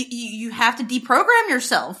gotta, you have to deprogram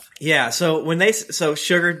yourself. Yeah, so so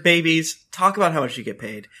sugar babies, talk about how much you get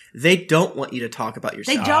paid. They don't want you to talk about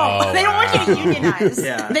yourself. They don't. Oh, they don't want you to unionize.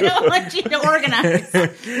 Yeah. They don't want you to organize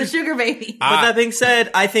the sugar baby. But that being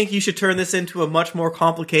said, I think you should turn this into a much more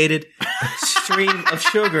complicated stream of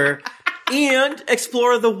sugar and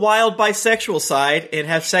explore the wild bisexual side and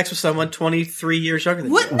have sex with someone 23 years younger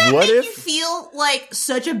than you. Wouldn't that make you feel like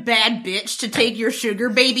such a bad bitch to take your sugar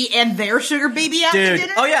baby and their sugar baby out to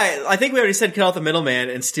dinner? Oh yeah, I think we already said cut out the middleman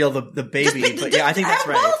and steal the baby, but yeah, I think that's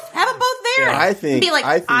right. Have them both there. Yeah, I think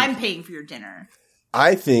I'm paying for your dinner.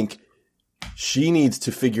 I think she needs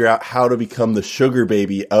to figure out how to become the sugar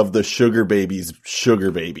baby of the sugar baby's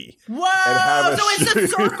sugar baby. Whoa! So it's a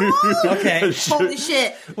circle? Okay. Holy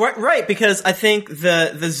shit. Right, because I think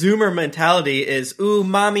the Zoomer mentality is, ooh,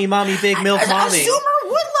 mommy, big MILF mommy. A Zoomer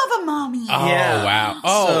would love a mommy. Oh, yeah. wow.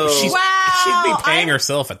 Oh, she'd be paying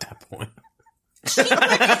herself at that point. Honestly,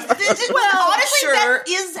 sure. that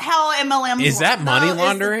is how MLMs Is work. that money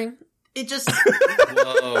laundering? It just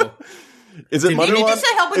Whoa. Is it money Maybe just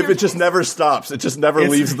to help with if your it just voice. never stops? It just never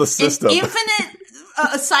leaves the an system. infinite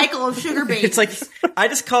cycle of sugar babies. It's like, I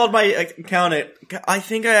just called my accountant. I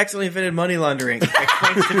think I accidentally invented money laundering.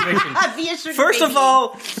 Explain the situation. Via sugar First baby. of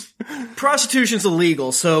all, prostitution's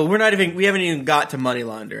illegal, so we haven't even got to money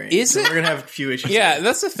laundering. Is So it? We're gonna have a few issues. Yeah,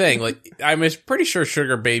 that's the thing. Like, I'm pretty sure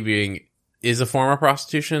sugar babying is a form of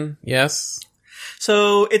prostitution. Yes.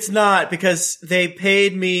 So it's not, because they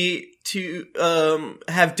paid me to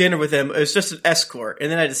have dinner with them. It was just an escort,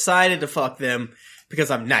 and then I decided to fuck them because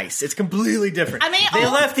I'm nice. It's completely different. I mean, they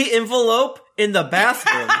left the envelope in the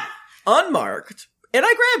bathroom unmarked, and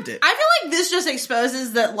I grabbed it. I feel like this just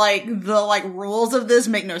exposes that, like, the rules of this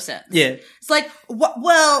make no sense. Yeah. It's like,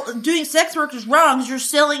 well, doing sex work is wrong because you're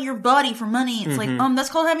selling your body for money. It's like, that's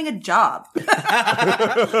called having a job. And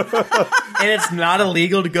it's not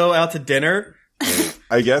illegal to go out to dinner.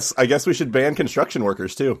 I guess we should ban construction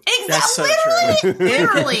workers too. That's so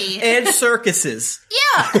Literally. And circuses.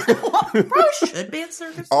 Yeah. Well, probably should be in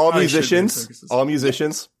circus. All Probably should ban musicians. circuses. All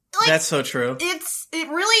musicians. Like, That's so true. it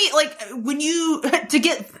really, like, when you, to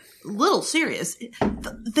get a little serious,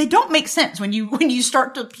 they don't make sense when you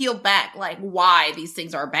start to peel back, like, why these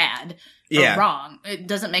things are bad or wrong. It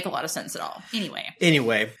doesn't make a lot of sense at all.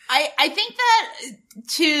 Anyway. I think that,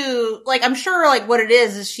 too, like, I'm sure, like, what it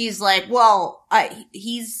is she's like, well,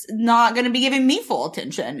 he's not gonna be giving me full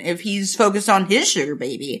attention if he's focused on his sugar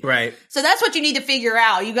baby. Right. So that's what you need to figure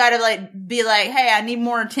out. You gotta, like, be like, hey, I need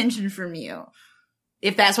more attention from you.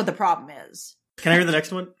 If that's what the problem is. Can I hear the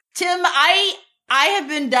next one? Tim, I have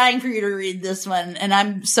been dying for you to read this one, and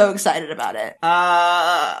I'm so excited about it.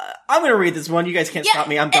 I'm gonna read this one. You guys can't stop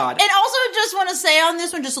me. I'm God. And also just want to say on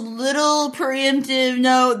this one, just a little preemptive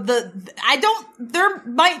note, there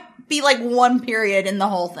might be like one period in the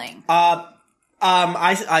whole thing.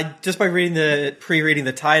 I just by pre-reading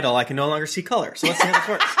the title, I can no longer see color. So let's see how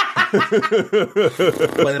this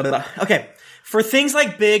works. Okay. For things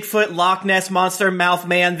like Bigfoot, Loch Ness Monster,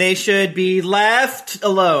 Mouthman, they should be left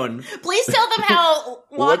alone. Please tell them how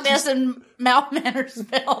Loch Ness and Mouthman are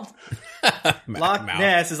spelled. Loch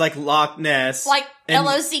Ness is like Loch Ness. Like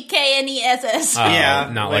Lockness.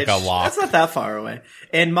 Not like a lock. That's not that far away.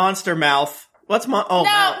 And Monster Mouth. What's he's saying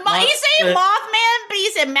Mothman, but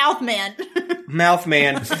he said Mouthman.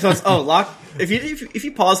 Mouthman. So it's, if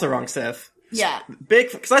you pause the wrong stuff. Yeah.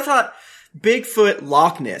 Because I thought Bigfoot,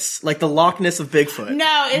 Loch Ness, like the Loch Ness of Bigfoot.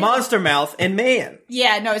 No, it's Monster Mouth and Man.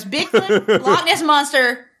 Yeah, no, it's Bigfoot, Loch Ness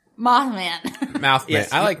Monster, Mothman. Mouthman.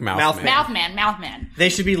 Yes, I like Mouthman. Mouthman. They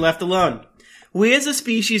should be left alone. We as a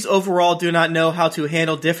species overall do not know how to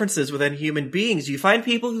handle differences within human beings. You find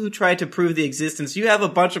people who try to prove the existence. You have a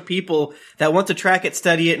bunch of people that want to track it,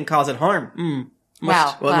 study it, and cause it harm.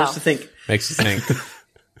 Much to think. Makes you think.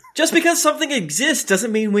 Just because something exists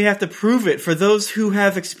doesn't mean we have to prove it. For those who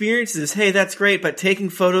have experiences, hey, that's great, but taking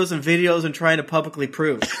photos and videos and trying to publicly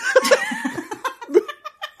prove.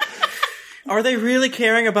 Are they really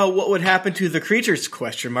caring about what would happen to the creatures? ?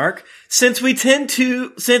 Since we tend I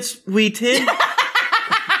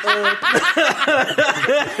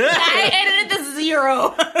edited the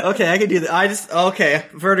 0. Okay, I can do that.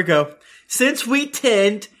 Vertigo. Since we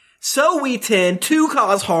tend to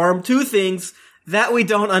cause harm to things that we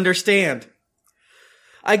don't understand.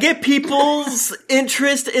 I get people's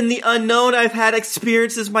interest in the unknown. I've had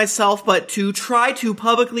experiences myself, but to try to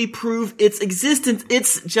publicly prove its existence,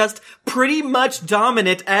 it's just pretty much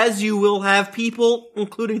dominant, as you will have people,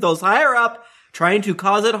 including those higher up, trying to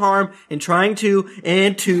cause it harm and trying to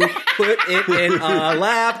put it in a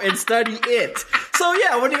lab and study it. So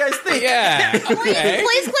yeah, what do you guys think? Yeah. Okay.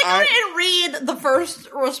 Please click on it and read the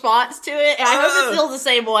first response to it. And I hope it's still the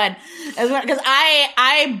same one. Because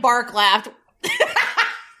I bark laughed.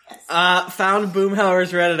 Found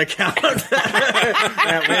Boomhauer's Reddit account.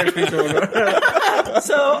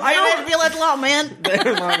 So I don't feel left alone, man.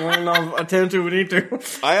 Attend to we need to.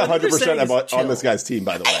 I 100% am on this guy's team,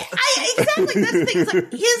 by the way. Exactly. That's the thing. It's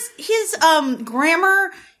like his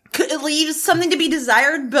grammar leaves something to be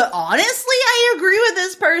desired, but honestly, I agree with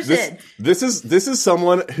this person. This is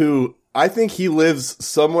someone who I think he lives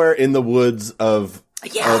somewhere in the woods of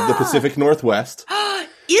the Pacific Northwest.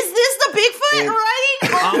 Is this the Bigfoot writing?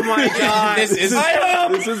 Oh my god! This is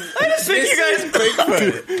Bigfoot.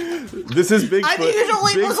 This is Bigfoot. I need you to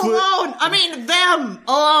leave us alone. I mean, them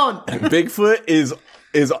alone. Bigfoot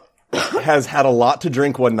has had a lot to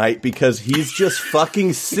drink one night because he's just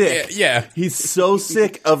fucking sick. Yeah. He's so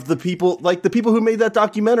sick of the people who made that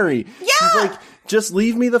documentary. Yeah. He's like, just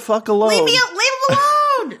leave me the fuck alone. Leave him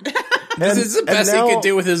alone. This is the best he could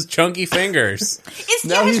do with his chunky fingers.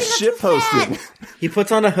 Now he's shitposting. He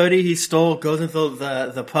puts on a hoodie he stole, goes into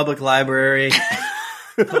the public library,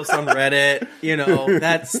 posts on Reddit. You know,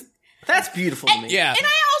 that's beautiful to me. Yeah. And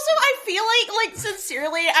I feel like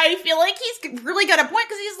sincerely, I feel like he's really got a point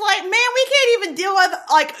because he's like, man, we can't even deal with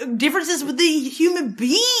like differences with the human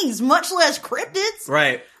beings, much less cryptids.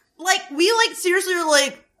 Right. Like, we like seriously are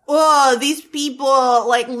like, oh, these people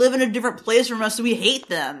like live in a different place from us, so we hate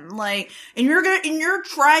them. Like, and you're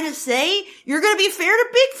trying to say you're gonna be fair to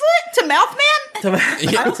Bigfoot, to Mouthman?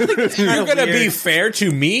 I don't think it's You're gonna weird. be fair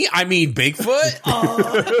to me? I mean, Bigfoot?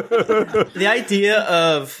 The idea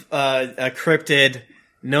of a cryptid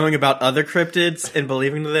knowing about other cryptids and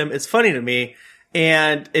believing to them is funny to me.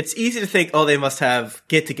 And it's easy to think, oh, they must have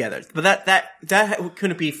get-togethers. But that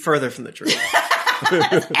couldn't be further from the truth.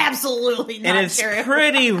 Absolutely not. And it's Carrie.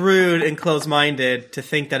 pretty rude and close-minded to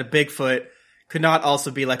think that a Bigfoot could not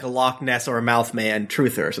also be like a Loch Ness or a Mouthman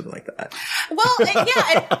truther or something like that. Well,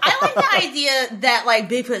 yeah, I like the idea that, like,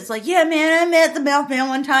 Bigfoot's like, yeah, man, I met the Mouthman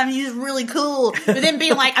one time, he was really cool. But then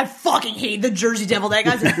being like, I fucking hate the Jersey Devil, that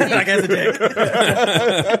guy's a dick. That guy's a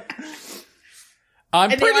dick. I'm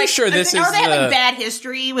And pretty like, sure this is or they have the... like bad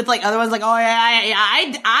history with like other ones. Like, oh yeah,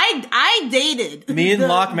 I dated. Me and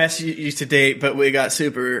Loch Ness used to date, but we got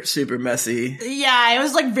super, super messy. Yeah, it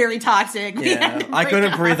was like very toxic. We had Yeah, to I break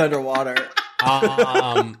couldn't up. breathe underwater.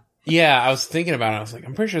 Yeah, I was thinking about it. I was like,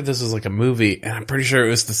 I'm pretty sure this was like a movie, and I'm pretty sure it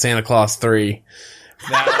was the Santa Claus 3.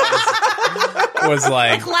 That was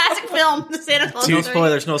like Classic film, the Santa Claus. No 3.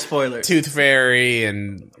 spoilers, no spoilers. Tooth Fairy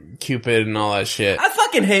and Cupid and all that shit. I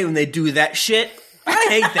fucking hate when they do that shit. I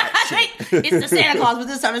hate that shit. It's the Santa Claus, but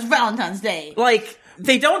this time it's Valentine's Day. Like,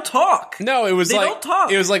 they don't talk. No, it was They like don't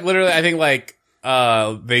talk. it was like literally. I think like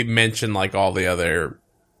they mentioned like all the other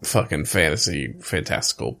fucking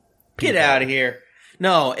fantastical. Get out of here.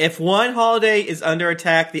 No, if one holiday is under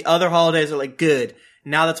attack, the other holidays are like, good.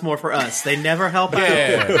 Now that's more for us. They never help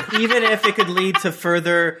Yeah. out. Even if it could lead to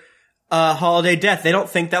further holiday death. They don't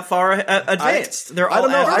think that far advanced. They're all I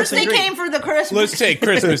don't know. avarice First and they greed. came for the Christmas. Let's take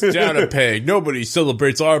Christmas down a peg. Nobody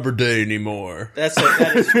celebrates Arbor Day anymore. That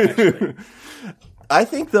is true, actually. I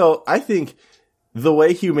think the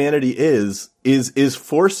way humanity is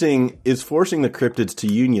forcing the cryptids to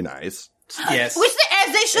unionize. Yes. Which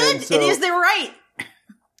as they should. And so- It is their right.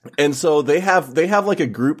 And so they have like a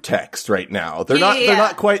group text right now. They're Yeah.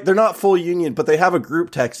 not full union, but they have a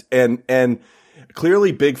group text and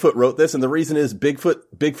clearly Bigfoot wrote this, and the reason is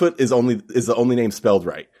Bigfoot is the only name spelled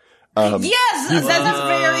right. Yes, that's a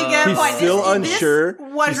very good He's point. still This unsure.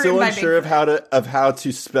 was He's still written by unsure Bigfoot. of how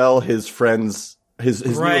to spell his friends his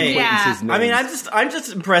new Right. acquaintances' names. I mean, I'm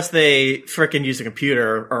just impressed they frickin' use a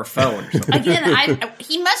computer or a phone or something. Again,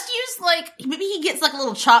 he must use like maybe he gets like a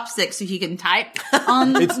little chopstick so he can type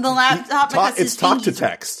on the laptop. because his It's talk to fingers are-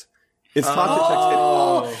 text. It's talk to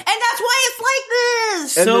Oh, text. and that's why it's like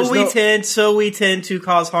this. And there's So we tend to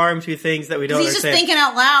cause harm to things that we don't He's just understand. thinking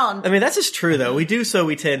out loud. I mean, that's just true, though. We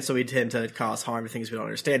tend to cause harm to things we don't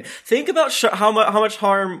understand. Think about how much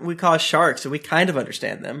harm we cause sharks, and we kind of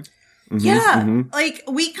understand them. Yeah, like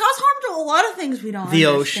we cause harm to a lot of things we don't The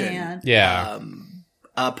understand. Yeah.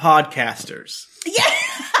 Podcasters.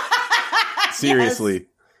 Yeah, Seriously.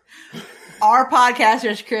 our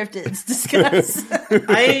podcasters cryptids discuss.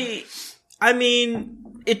 I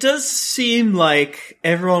mean, it does seem like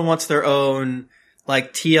everyone wants their own,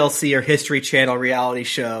 like, TLC or History Channel reality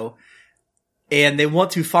show, and they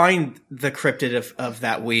want to find the cryptid of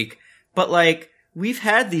that week. But, like, we've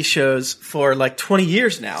had these shows for, like, 20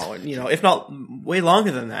 years now, and, if not way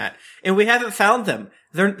longer than that, and we haven't found them.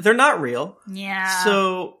 They're not real. Yeah.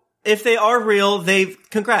 So, if they are real,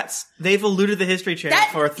 congrats. They've eluded the History Channel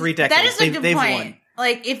for 3 decades. That is a good they've point. won.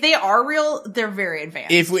 Like, if they are real, they're very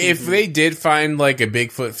advanced. If they did find like a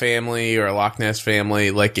Bigfoot family or a Loch Ness family,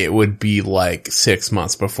 like it would be like 6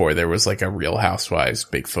 months before there was like a Real Housewives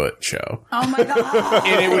Bigfoot show. Oh my god.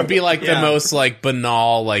 And it would be like the Yeah. most like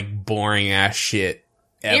banal, like boring ass shit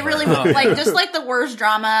ever. It really would, like, just like the worst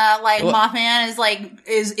drama, like, Mothman is like,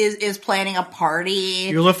 is planning a party.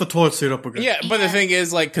 You left the toilet seat up again. Yeah, but the thing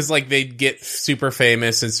is, like, cause like they'd get super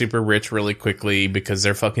famous and super rich really quickly because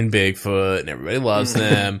they're fucking Bigfoot and everybody loves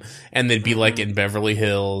them, and they'd be like in Beverly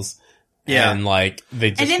Hills. Yeah. And like,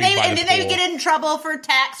 they just And then be by they the would pool. get in trouble for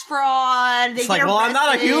tax fraud. It's like, well, I'm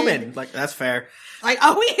not a human. Like, that's fair. Like,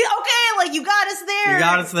 oh, okay, like, you got us there. You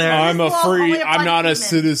got us there. I'm only apply I'm not to a humans.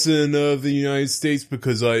 citizen of the United States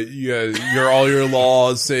because all your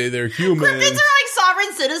laws say they're human. Cryptids are like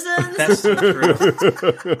sovereign citizens. That's so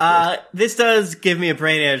true. This does give me a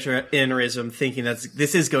brain aneurysm thinking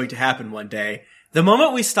this is going to happen one day. The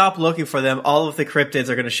moment we stop looking for them, all of the cryptids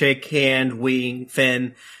are going to shake hand, wing,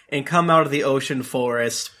 fin, and come out of the ocean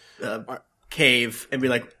forest cave and be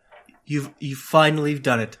like, "You've finally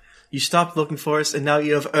done it. You stopped looking for us, and now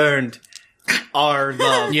you have earned our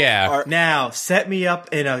love. Yeah. Now set me up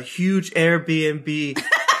in a huge Airbnb."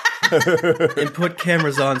 And put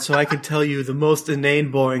cameras on so I can tell you the most inane,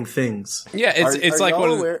 boring things. Yeah, it's Are like y'all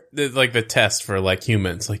one aware- of the test for like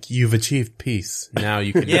humans. Like, you've achieved peace. Now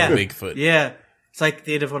you can Yeah. know Bigfoot. Yeah. It's like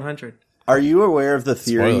the end of 100. Are you aware of the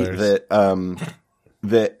theory Spoilers.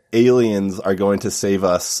 that aliens are going to save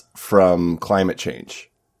us from climate change?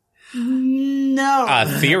 No.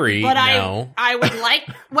 Theory, but no. I would like,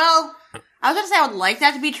 well, I was going to say I would like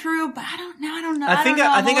that to be true, but I don't know. I think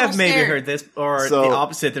I've maybe scared. heard this, or So- the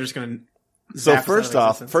opposite. They're just going to. So first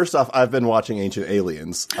off, I've been watching Ancient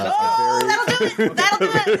Aliens. Oh, that'll do it. That'll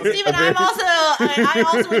do it. Stephen, I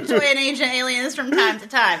also enjoy an Ancient Aliens from time to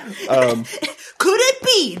time. Could it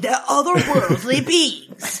be that otherworldly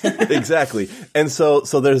beings? Exactly. And so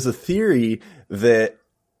there's a theory that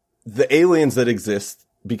the aliens that exist,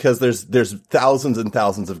 because there's thousands and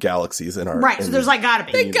thousands of galaxies in our Right, so there's like gotta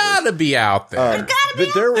be. They gotta be out there.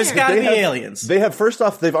 There's gotta be aliens. They have, first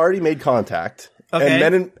off, they've already made contact. Okay.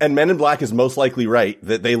 And Men in Black is most likely right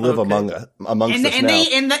that they live amongst us now.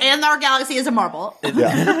 And our galaxy is a marble.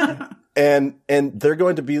 Yeah. and they're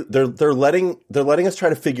going to be they're letting us try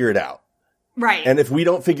to figure it out. Right. And if we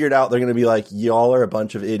don't figure it out, they're going to be like, y'all are a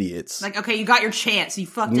bunch of idiots. Like, okay, you got your chance. You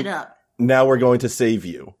fucked it up. Now we're going to save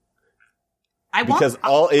you. Because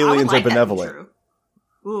all aliens are benevolent.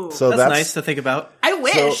 Ooh. So That's nice to think about. I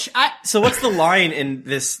wish. So what's the line in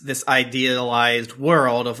this idealized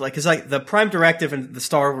world of like, cause like the Prime Directive in the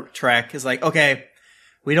Star Trek is like, okay,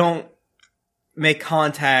 we don't make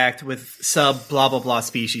contact with sub blah blah blah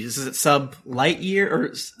species. Is it sub light year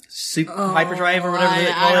or super hyperdrive or whatever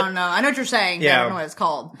they call I it? don't know. I know what you're saying. Yeah. I don't know what it's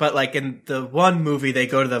called. But like in the one movie, they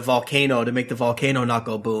go to the volcano to make the volcano not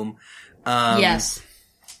go boom. Yes.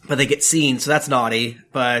 But they get seen, so that's naughty.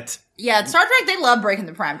 But Yeah, Star Trek, they love breaking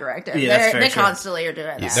the Prime Directive. Yeah, that's very they true. constantly are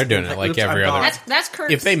doing that. They're doing it like Oops, every I'm other. gone. That's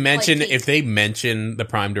Kurt's, If they like, mention the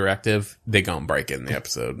Prime Directive, they gonna break it in the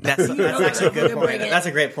episode. that's actually a good point. That's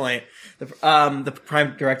a great point. The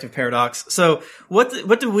Prime Directive paradox. So what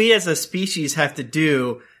do we as a species have to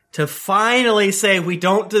do to finally say we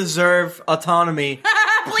don't deserve autonomy?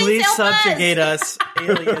 Please help subjugate us,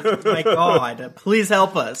 aliens. My God, please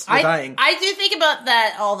help us. We're dying. I do think about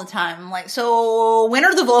that all the time. I'm like, so when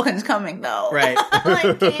are the Vulcans coming, though? Right.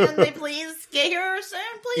 Like, can they please get here soon,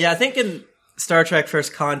 please? Yeah, I think in Star Trek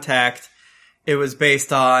First Contact, it was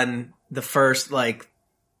based on the first, like,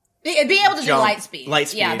 Being able to do Jump. light speed. Light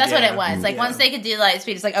speed, Yeah, that's what yeah. it was. Like, Yeah. once they could do light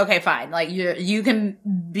speed, it's like, okay, fine. Like, you can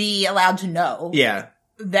be allowed to know yeah.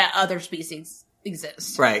 that other species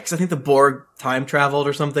exist. Right, because I think the Borg time traveled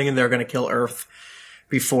or something, and they're going to kill Earth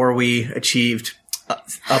before we achieved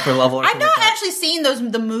upper level. Or I've something not like that. actually seen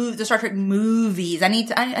the Star Trek movies. I need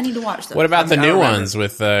to watch those. What about the I new don't remember. ones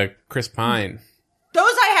with Chris Pine? Those?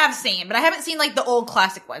 I have seen, but I haven't seen like the old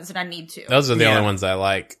classic ones, and I need to. Those are the Yeah. only ones I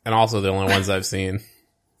like, and also the only ones I've seen.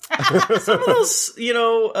 Some of those,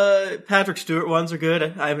 Patrick Stewart ones are good.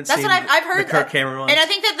 I haven't That's seen what I've heard. the Kirk Cameron ones. and I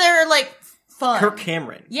think that they're like fun. Kirk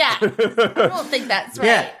Cameron. Yeah, I don't think that's right.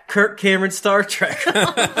 Yeah, Kirk Cameron Star Trek.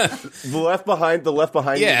 The Left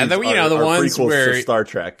Behind. Yeah, movies the are ones prequels where to Star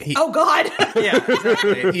Trek. Oh God. Yeah,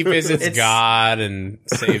 exactly. He visits It's- God and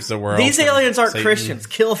saves the world. These from aliens aren't Satan. Christians.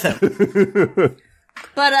 Kill them.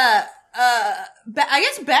 But I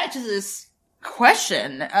guess back to this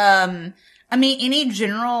question. I mean, any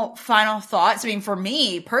general final thoughts? I mean, for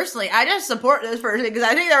me personally, I just support this person because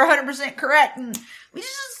I think they're 100% correct. And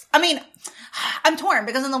I'm torn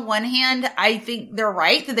because on the one hand, I think they're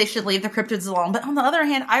right that they should leave the cryptids alone, but on the other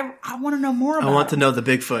hand, I want to know more about I want to them. know the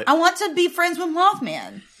Bigfoot. I want to be friends with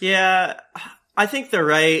Mothman. Yeah, I think they're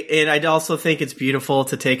right, and I also think it's beautiful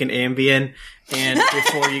to take an Ambien, and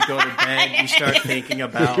before you go to bed, you start thinking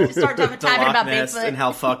about Start the typing Loch about Ness Bigfoot. and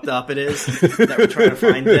how fucked up it is that we're trying to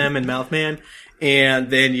find them in Mouthman, and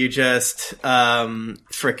then you just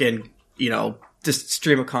just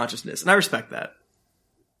stream of consciousness, and I respect that.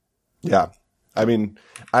 Yeah, I mean,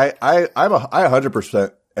 I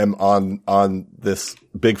 100% am on this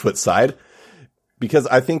Bigfoot side because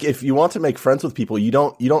I think if you want to make friends with people, you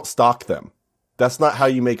don't stalk them. That's not how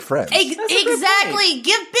you make friends. Exactly.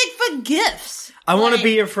 Give Bigfoot gifts. I want to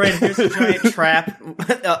be your friend. Here's a giant trap.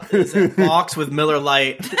 It's a box with Miller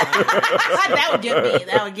Lite. That would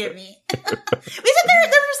get me. Isn't there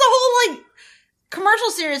was a whole commercial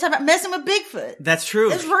series about messing with Bigfoot? That's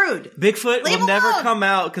true. It's rude. Bigfoot Leave will him never alone. come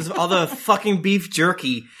out because of all the fucking beef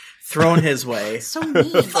jerky thrown his way. So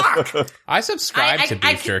mean. Fuck. I subscribed I- to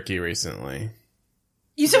I beef jerky recently.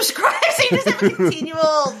 You subscribe, so you just have a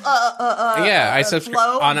continual Yeah, I flow subscribed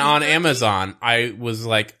of on beef jerky? Amazon. I was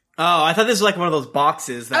like, Oh, I thought this was like one of those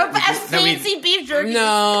boxes that Oh, but as fancy beef jerky.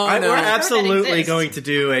 no, we're no. absolutely exists. going to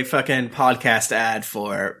do a fucking podcast ad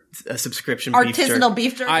for a subscription beef jerky. Artisanal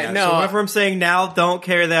beef jerky. I Yeah, know. So whatever I'm saying now, don't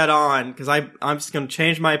carry that on because I'm just going to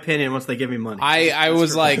change my opinion once they give me money. I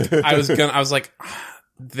was like,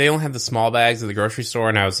 they don't have the small bags at the grocery store,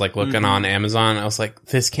 and I was like looking on Amazon. I was like,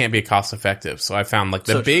 this can't be cost effective. So I found like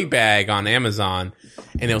the So big true. bag on Amazon,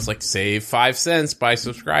 and it was like save 5 cents by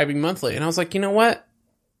subscribing monthly. And I was like, you know what?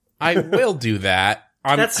 I will do that.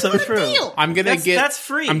 That's so true. deal. I'm gonna That's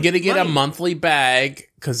free. I'm gonna get a Money. monthly bag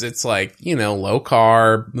because it's like, low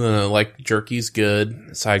carb, like jerky's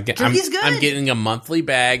good. So Jerky's good. I'm getting a monthly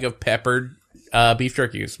bag of peppered beef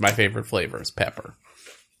jerky. It's my favorite flavor is pepper.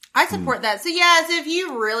 I support that. So yeah, so if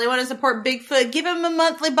you really want to support Bigfoot, give him a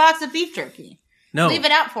monthly box of beef jerky. No, Leave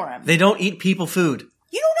it out for him. they don't eat people food.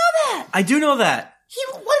 You don't know that. I do know that.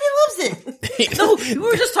 What if he loves it? No, we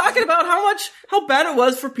were just talking about how bad it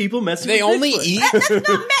was for people messing They with only Bigfoot. eat. That's not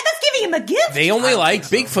bad. That's giving him a gift. They only like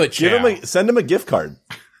Bigfoot chow. Send him a gift card.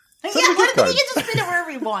 yeah, him a gift what if card. he gets to spend it wherever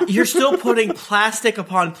he wants? You're still putting plastic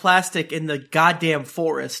upon plastic in the goddamn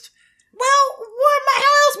forest. Well, how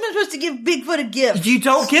else am I supposed to give Bigfoot a gift? You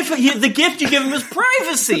don't give the gift you give him is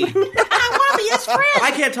privacy. I want to be his friend.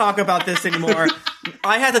 I can't talk about this anymore.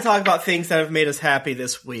 I had to talk about things that have made us happy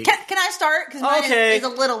this week. Can I start? Because mine Okay. is a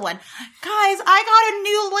little one. Guys, I got a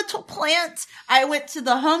new little plant. I went to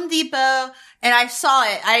the Home Depot and I saw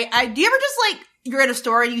it. Do you ever just like, you're at a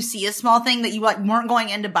store and you see a small thing that you like weren't going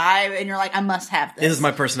in to buy and you're like, I must have this. This is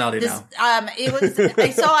my personality now. It was, I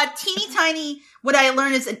saw a teeny tiny, what I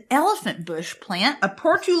learned is an elephant bush plant, a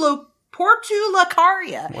Portulacaria.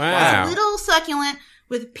 Wow. It's a little succulent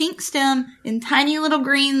with pink stem and tiny little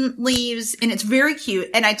green leaves, and it's very cute.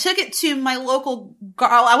 And I took it to my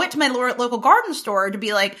I went to my local garden store to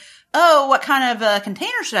be like, oh, what kind of a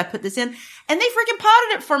container should I put this in? And they freaking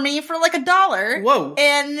potted it for me for like $1. Whoa.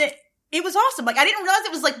 And it was awesome. Like, I didn't realize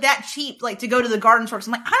it was like that cheap, like to go to the garden store. 'Cause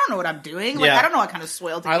I'm like, I don't know what I'm doing. Like, Yeah. I don't know what kind of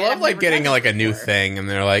soil to I get. love I've like never getting done like this a new before. thing, and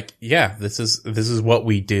they're like, yeah, this is what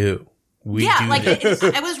we do. We Yeah, do like this.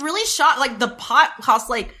 I was really shocked. Like the pot cost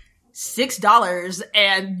like $6,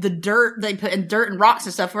 and the dirt they put in dirt and rocks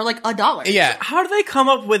and stuff were like $1. Yeah, How do they come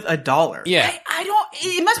up with $1? yeah. I don't.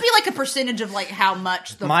 It must be like a percentage of like how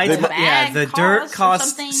much the My bag the dirt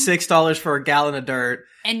costs something. $6 for a gallon of dirt,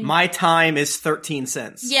 And- my time is 13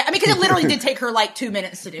 cents. Yeah, I mean, because it literally did take her like 2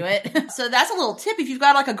 minutes to do it. So that's a little tip if you've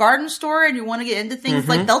got like a garden store and you want to get into things.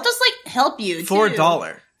 Like they'll just like help you For too.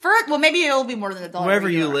 $1. Well, maybe it'll be more than $1. Wherever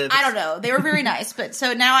where you are. live. I don't know. They were very nice, but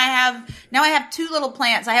so now I have 2 little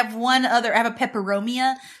plants. I have I have a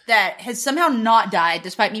peperomia that has somehow not died,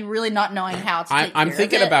 despite me really not knowing how to. Take I'm care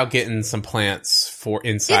thinking of it. about getting some plants for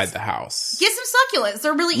inside the house. Get some succulents.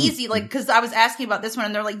 They're really easy. Like, because I was asking about this one,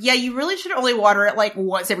 and they're like, "Yeah, you really should only water it like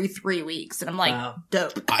once every 3 weeks." And I'm like, Wow.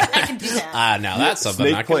 "Dope, I can do that." Now that's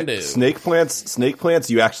something I can do. Snake plants,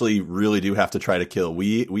 you actually really do have to try to kill.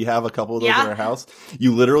 We have a couple of those Yeah. in our house.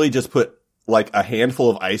 You literally just put like a handful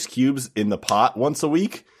of ice cubes in the pot once a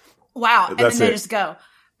week. Wow, and That's then they it. just go.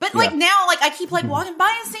 But like now, like I keep like walking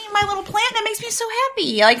by and seeing my little plant, and it makes me so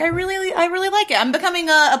happy. Like I really like it. I'm becoming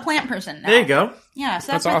a plant person now. There you go. Yeah,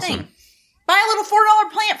 so that's That's my awesome. thing. Buy a little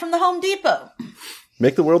 $4 plant from the Home Depot.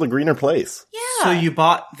 Make the world a greener place. Yeah. So you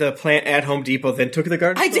bought the plant at Home Depot, then took it to the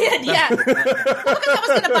garden I store? did, yeah. Well, because I was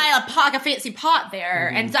going to buy a fancy pot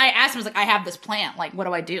there, and I asked him, I was like, I have this plant. Like, what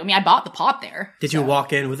do I do? I mean, I bought the pot there. Did you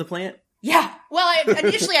walk in with the plant? Yeah. Well,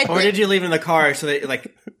 initially I Or did. did you leave it in the car so that,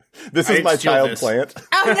 like, This I is my steal child this. plant.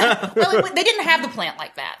 Oh, no. Well, they didn't have the plant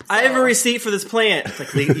like that. I have a so- receipt for this plant? It's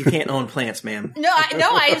like, you can't own plants, ma'am. No,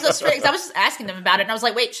 I was a straight, 'cause I was just asking them about it, and I was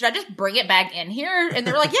like, wait, should I just bring it back in here? And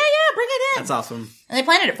they were like, yeah, bring it in. That's awesome. And they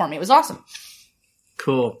planted it for me. It was awesome.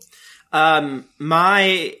 Cool.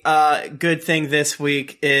 My good thing this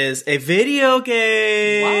week is a video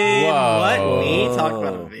game. Whoa. What? Me talk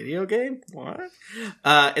about a video game? What?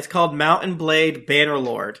 It's called Mountain Blade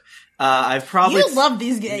Bannerlord. I've probably You love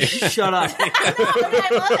these games. shut up. I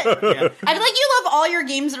love it. Yeah. I feel like you love all your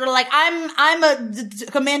games that are like, I'm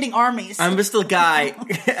commanding armies. I'm just a guy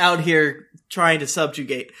out here trying to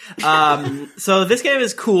subjugate. So this game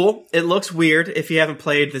is cool. It looks weird if you haven't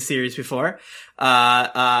played the series before.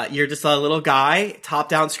 You're just a little guy,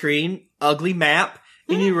 top-down screen, ugly map,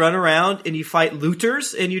 and you run around and you fight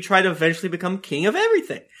looters and you try to eventually become king of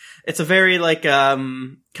everything. It's a very like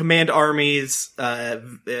command armies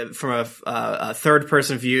from a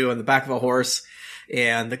third-person view on the back of a horse.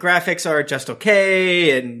 and the graphics are just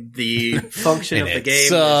okay, and the function And of the it game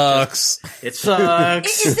sucks. it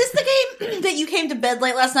sucks. Is this the game that you came to bed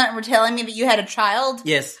late last night and were telling me that you had a child?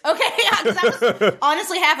 Yes. Okay, yeah, because I was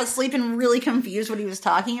honestly half asleep and really confused what he was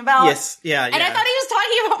talking about. Yes. Yeah. And I thought he was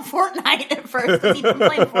talking about Fortnite at first, because he'd been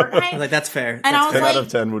playing Fortnite. Like, that's fair. And I was 10 like, out of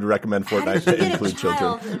 10 would recommend how Fortnite did you to get include a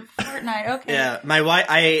child children. in Fortnite? Okay. Yeah, my wife.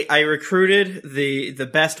 I recruited the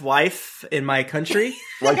best wife in my country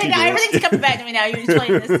Like Okay, you now do. everything's coming back to me now. You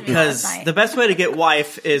explained this to me last because night. the best way to get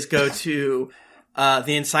wife is go to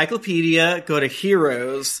the encyclopedia, go to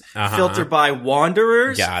heroes, filter by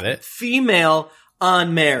wanderers, Got it. female,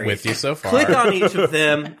 unmarried. With you so far. Click on each of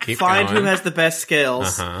them, Keep find going. who has the best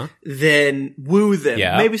skills, Uh-huh. then woo them.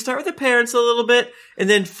 Yeah. Maybe start with their parents a little bit, and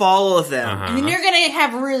then follow them. And then you're gonna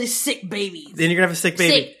have really sick babies. Then you're gonna have a sick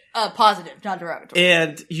baby. Sick, positive, not derogatory.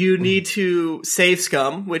 And you need to save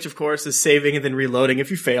scum, which of course is saving and then reloading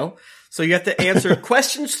if you fail. So you have to answer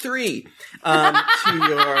questions 3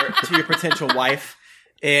 to your potential wife.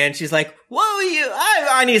 And she's like, "Whoa,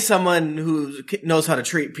 I need someone who knows how to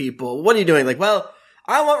treat people. What are you doing?" Like, "Well,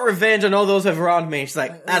 I want revenge on all those who have wronged me." She's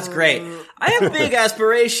like, "That's great. I have big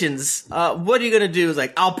aspirations. What are you gonna do?" It's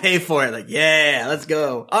like, "I'll pay for it." Like, "Yeah, let's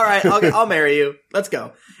go. All right, I'll marry you. Let's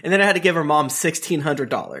go." And then I had to give her mom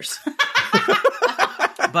 $1,600.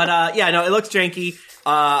 But yeah, no, it looks janky.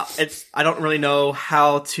 I don't really know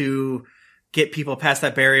how to get people past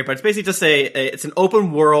that barrier, but it's basically just it's an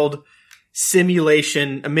open world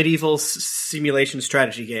simulation, a medieval simulation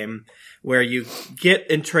strategy game where you get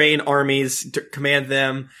and train armies, command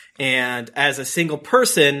them, and as a single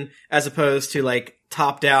person, as opposed to like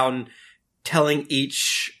top down telling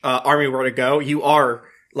each army where to go, you are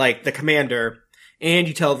like the commander, and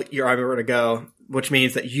you tell your army where to go, which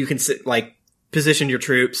means that you can position your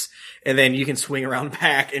troops, and then you can swing around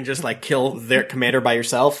back and just like kill their commander by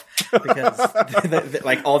yourself, because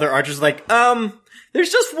like all their archers are like, there's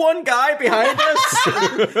just one guy behind us,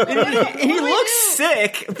 and he looks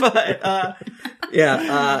sick, but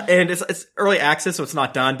yeah, and it's early access, so it's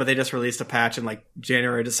not done, but they just released a patch in like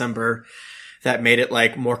January, December that made it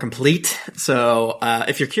like more complete. So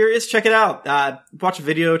if you're curious, check it out. Watch a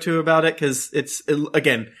video or two about it, because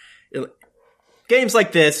games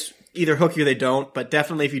like this either hook you or they don't, but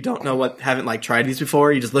definitely if you don't know haven't like tried these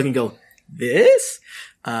before, you just look and go, this?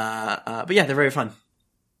 But yeah, they're very fun.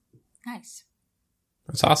 Nice.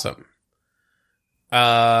 That's awesome.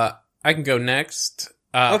 I can go next.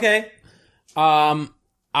 Okay.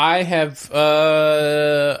 I have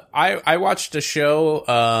I watched a show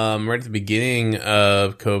right at the beginning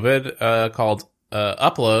of COVID called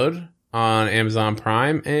Upload on Amazon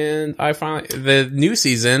Prime, and the new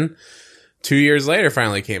season 2 years later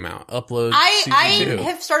finally came out. Upload I season 2.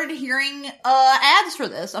 have started hearing ads for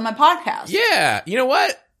this on my podcast. Yeah, you know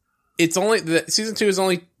what? It's only season 2 is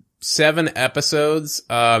only 7 episodes.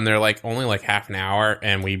 They're like only like half an hour,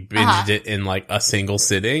 and we binged it in like a single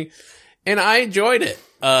sitting, and I enjoyed it.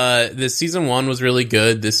 This season 1 was really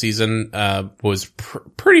good. This season was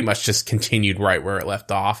pretty much just continued right where it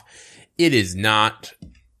left off. It is not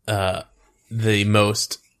the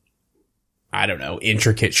most, I don't know,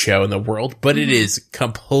 intricate show in the world, but it is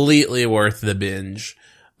completely worth the binge.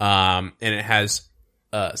 And it has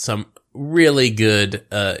some really good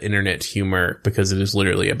internet humor, because it is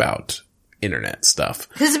literally about internet stuff.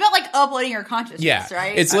 Because it's about like uploading your consciousness, Yeah,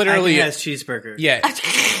 right? it's literally has cheeseburger. Yeah,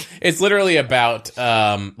 it's literally about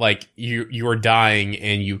like you're dying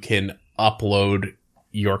and you can upload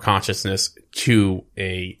your consciousness to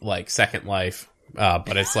a like second life,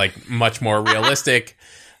 but it's like much more realistic.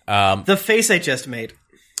 The face I just made.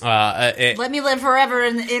 Let me live forever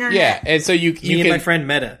in the internet. Yeah, and so you Me and my friend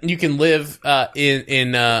Meta. you can live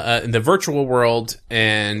in the virtual world,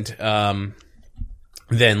 and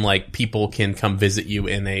then like people can come visit you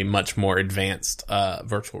in a much more advanced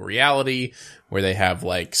virtual reality, where they have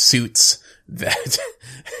like suits that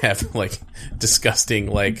have like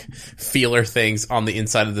disgusting like feeler things on the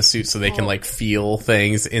inside of the suit, so they can like feel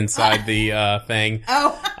things inside the thing.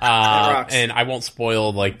 And I won't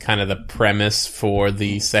spoil like kind of the premise for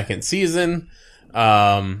the second season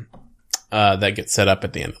that gets set up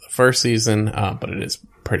at the end of the first season, but it is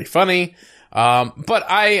pretty funny. But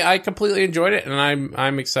I completely enjoyed it, and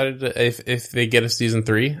I'm excited to, if they get a season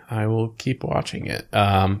 3, I will keep watching it.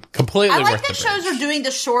 Completely I like worth that the shows binge. are doing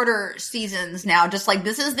the shorter seasons now. Just like,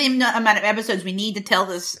 this is the amount of episodes we need to tell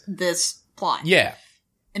this plot. Yeah.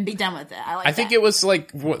 And be done with it. I think it was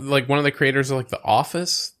like one of the creators of like The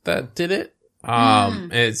Office that did it.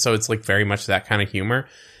 And so it's like very much that kind of humor.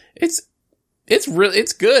 It's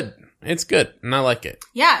good. It's good, and I like it.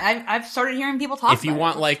 Yeah, I've started hearing people talk If you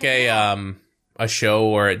about want it. like a show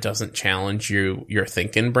where it doesn't challenge your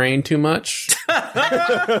thinking brain too much. Listen,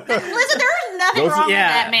 there's nothing wrong with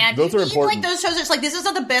that, man. Those are you important. like those shows. It's like, this is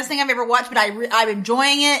not the best thing I've ever watched, but I'm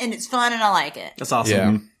enjoying it, and it's fun, and I like it. That's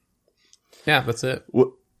awesome. Yeah, that's it.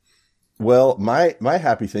 Well, my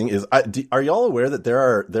happy thing is, are y'all aware that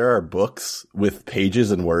there are books with pages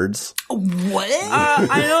and words? What?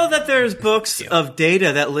 I know that there's books of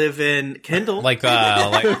data that live in Kindle, Like the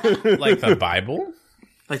Bible. like the Bible.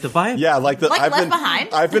 Yeah, like the Like Left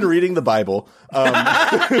Behind? I've been reading the Bible.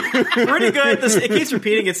 Pretty good. It keeps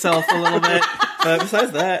repeating itself a little bit.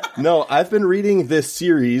 Besides that, No, I've been reading this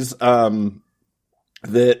series. What's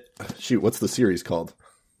the series called?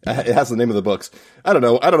 It has the name of the books. I don't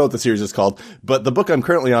know what the series is called, but the book I'm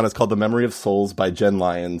currently on is called The Memory of Souls by Jen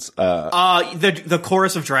Lyons. the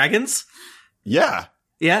Chorus of Dragons. Yeah.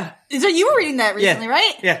 Yeah, So you were reading that recently, yeah,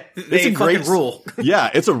 right? Yeah, It's they a great fucking rule.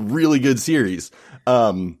 Yeah, it's a really good series.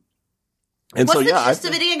 And What's so the yeah, gist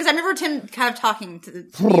of it again? Because I remember Tim kind of talking to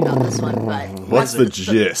me about this one, but what's the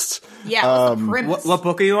gist? yeah, what's the premise? What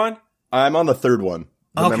book are you on? I'm on the third one.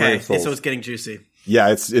 The Memory Okay, of Souls. so it's getting juicy. Yeah,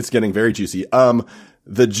 it's getting very juicy. I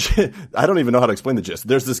don't even know how to explain the gist.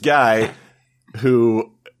 There's this guy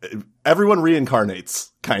who everyone reincarnates,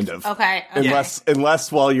 kind of. Okay.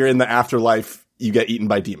 Unless while you're in the afterlife, you get eaten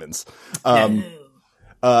by demons. And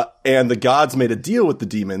the gods made a deal with the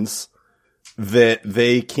demons that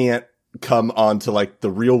they can't come onto like the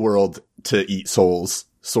real world to eat souls,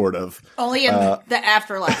 sort of. Only in the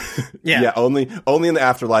afterlife. Yeah. Only in the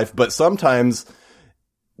afterlife, but sometimes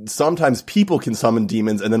people can summon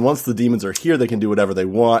demons, and then once the demons are here, they can do whatever they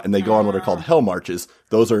want, and they go on what are called hell marches.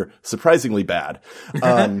 Those are surprisingly bad.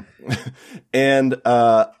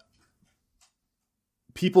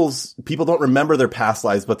 People don't remember their past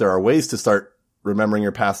lives, but there are ways to start remembering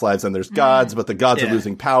your past lives, and there's gods, but the gods are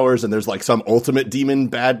losing powers, and there's like some ultimate demon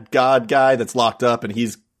bad god guy that's locked up, and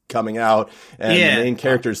he's coming out, and the main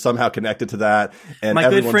character is somehow connected to that. And My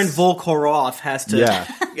good friend Volkoroth has to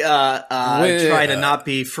try to not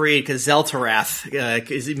be freed because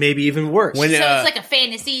Zeltarath is maybe even worse. So it's like a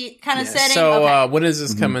fantasy kind of setting? So Okay. when is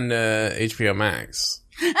this coming to HBO Max?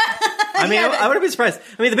 I mean, I wouldn't be surprised.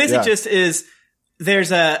 I mean, the basic gist is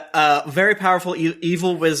there's a very powerful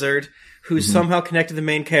evil wizard who's somehow connected to the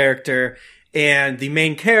main character, and the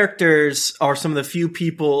main characters are some of the few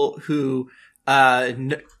people who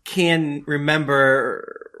can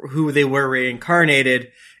remember who they were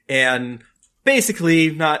reincarnated, and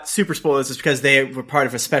basically, not super spoilers, is because they were part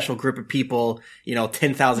of a special group of people,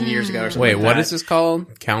 10,000 years ago or something. Wait, like what that. is this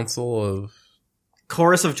called? Council of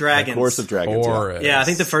Chorus of Dragons. Chorus of Dragons. Chorus. Yeah, I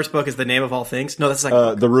think the first book is The Name of All Things. No, that's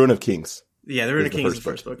like The Rune of Kings. yeah, The Rune of the Kings is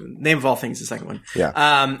first the first book. Name of All Things is the second one. Yeah.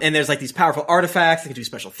 And there's like these powerful artifacts that can do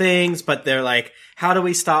special things, but they're like, how do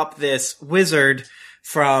we stop this wizard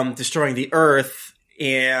from destroying the earth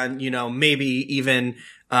and, maybe even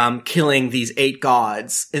killing these 8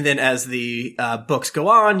 gods? And then as the books go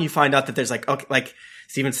on, you find out that there's like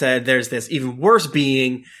Steven said, there's this even worse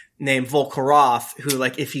being named Volkoroth, who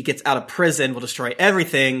like if he gets out of prison will destroy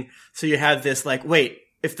everything. So you have this like, wait,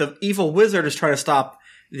 if the evil wizard is trying to stop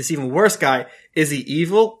this even worse guy, is he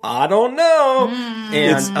evil? I don't know.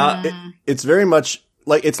 And It's very much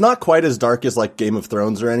like, it's not quite as dark as like Game of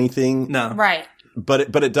Thrones or anything. no, Right. But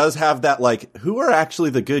it does have that like, who are actually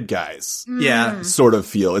the good guys yeah, sort of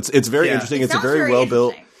feel. It's very Yeah. interesting. It It's a sounds very very well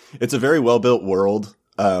built. interesting. It's a very well built world.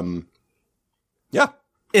 Yeah.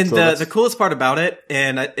 And So the that's- the coolest part about it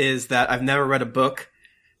is that I've never read a book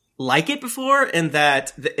like it before, and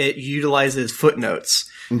that it utilizes footnotes.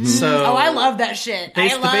 So, Oh, I love that shit. I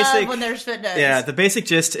the love basic- when there's footnotes. yeah, the basic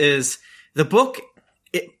gist is the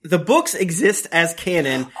books exist as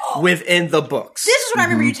canon within the books. This is what I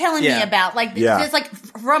remember you telling me Yeah. about. Like, Yeah. it's like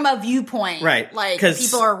from a viewpoint. Right. Like, 'Cause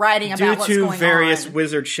people are writing about what's going due to various on.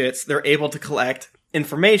 wizard shits, they're able to collect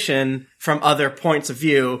information from other points of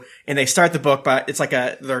view, and they start the book by it's like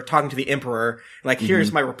they're talking to the emperor, like,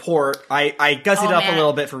 here's my report. I gussied Oh, up man. a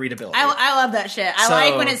little bit for readability. I love that shit. I So-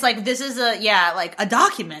 like when it's like, this is a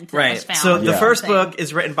document that Right. was found. So the Yeah. first Thing. book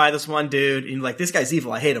is written by this one dude, and you're like, this guy's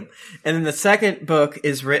evil, I hate him. And then the second book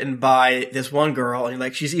is written by this one girl, and you're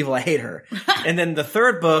like, she's evil, I hate her. And then the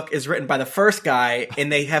third book is written by the first guy, and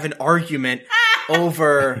they have an argument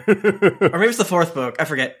over, or maybe it's the fourth book, I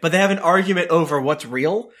forget, but they have an argument over what's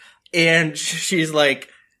real. And she's like,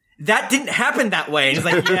 that didn't happen that way. And he's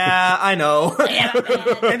like, yeah, I know.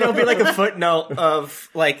 And there'll be like a footnote of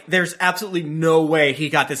like, there's absolutely no way he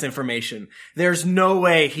got this information. There's no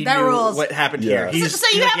way he knew what happened here. He's so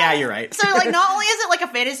you have, yeah, you're right. So like, not only is it like a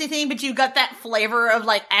fantasy thing, but you got that flavor of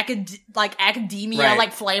like academia, Right.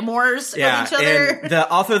 like flame wars Yeah, with each other. and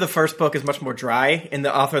the author of the first book is much more dry, and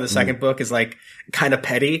the author of the second book is like kind of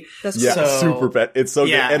petty. Super bad. It's so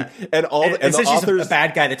good. And the authors, a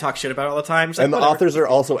bad guy that talks shit about it all the time. And the authors are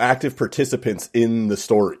also active participants in the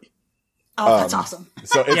story. Oh, that's awesome.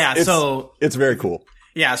 So it's very cool.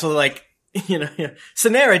 Yeah, so like,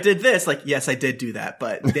 Sonera did this. Like, yes, I did do that,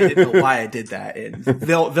 but they didn't know why I did that, and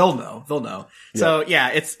they'll know. So yeah,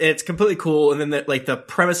 it's completely cool. And then the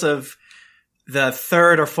premise of the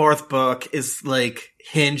third or fourth book is like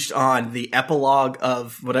hinged on the epilogue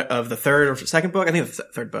of the third or second book. I think it's the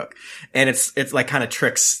third book, and it's like kind of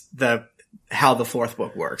tricks how the fourth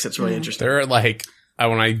book works. It's really interesting. There are like,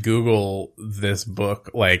 when I Google this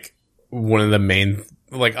book, like one of the main,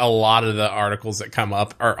 like a lot of the articles that come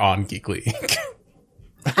up are on Geekly Inc.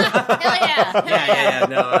 Hell yeah.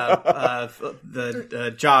 No,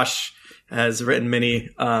 Josh has written many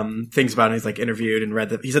things about it. He's like interviewed and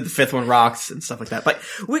read he said the fifth one rocks and stuff like that. But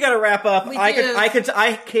we got to wrap up.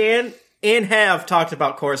 I can and have talked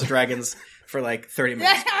about Chorus of Dragons for like 30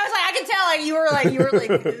 minutes. I was like, I can tell you were like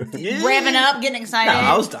revving up, getting excited. No,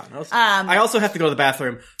 I was done. I also have to go to the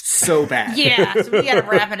bathroom so bad. Yeah, so we got to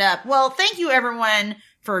wrap it up. Well, thank you everyone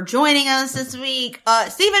for joining us this week.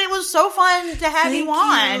 Steven, it was so fun to have you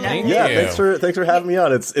on. Thank Yeah, you. thanks for having me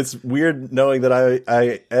on. It's weird knowing that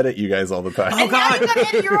I edit you guys all the time. And now you gotta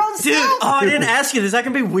edit your own Dude, stuff. I didn't ask you. Is that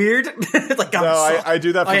going to be weird? Like, I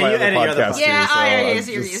do that for my other podcast too. Yeah,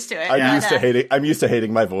 so you're used to it. I'm used to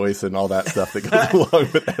hating my voice and all that stuff that goes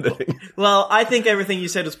along with editing. Well, I think everything you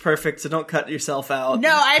said was perfect, so don't cut yourself out.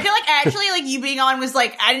 No, I feel like actually like you being on was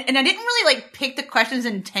like, I didn't really like pick the questions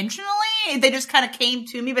intentionally. They just kind of came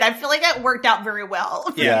to me, but I feel like that worked out very well.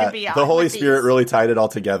 For me to be on the Holy with Spirit these. really tied it all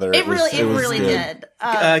together. It really good.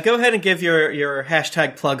 did. Go ahead and give your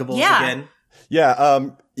hashtag pluggables again. Yeah,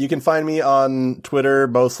 you can find me on Twitter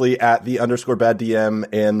mostly at @the_bad_DM,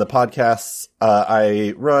 and the podcasts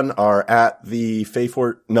I run are at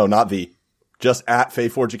just at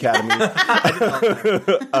Faeforge Academy.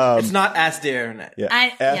 It's not Ask the Internet.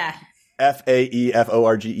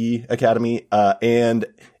 FAEFORGE Academy, and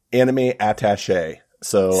Anime Attaché.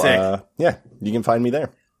 So, you can find me there.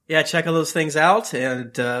 Yeah, check all those things out,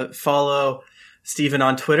 and follow Steven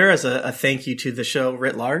on Twitter as a thank you to the show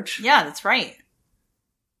writ large. Yeah, that's right.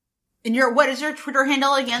 And what is your Twitter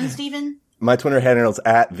handle again, Steven? My Twitter handle is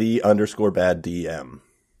at @the_bad_DM.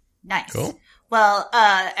 Nice. Cool. Well,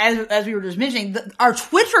 as we were just mentioning, our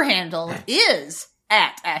Twitter handle is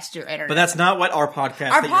 @Ask Dear Internet. But that's not what our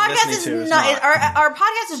podcast. Our that podcast you're listening is to not. Our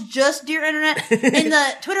podcast is just Dear Internet, and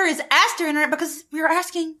the Twitter is Ask Dear Internet because we are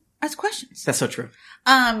asking us questions. That's so true.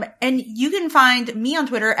 And you can find me on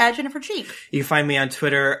Twitter @Jennifer Cheek. You can find me on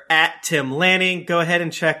Twitter @Tim Lanning. Go ahead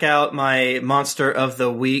and check out my Monster of the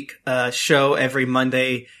Week show every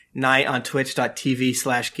Monday night on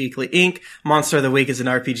twitch.tv/Geekly Inc. Monster of the Week is an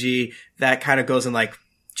RPG that kind of goes in like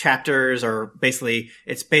chapters, or basically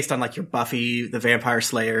it's based on like your Buffy the Vampire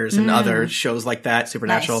Slayers and other shows like that,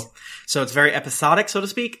 Supernatural. Nice. So it's very episodic, so to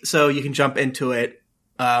speak. So you can jump into it.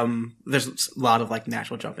 There's a lot of like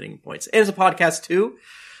natural jumping points. It is a podcast too.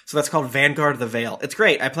 So that's called Vanguard of the Veil. It's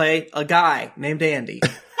great. I play a guy named Andy.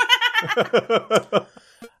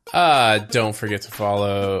 Don't forget to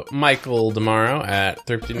follow Michael Demaro at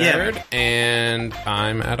Thrifty Nerd, and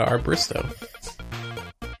I'm at Arbristow.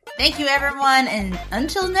 Thank you, everyone, and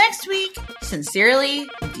until next week, sincerely,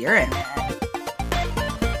 Dear Internet.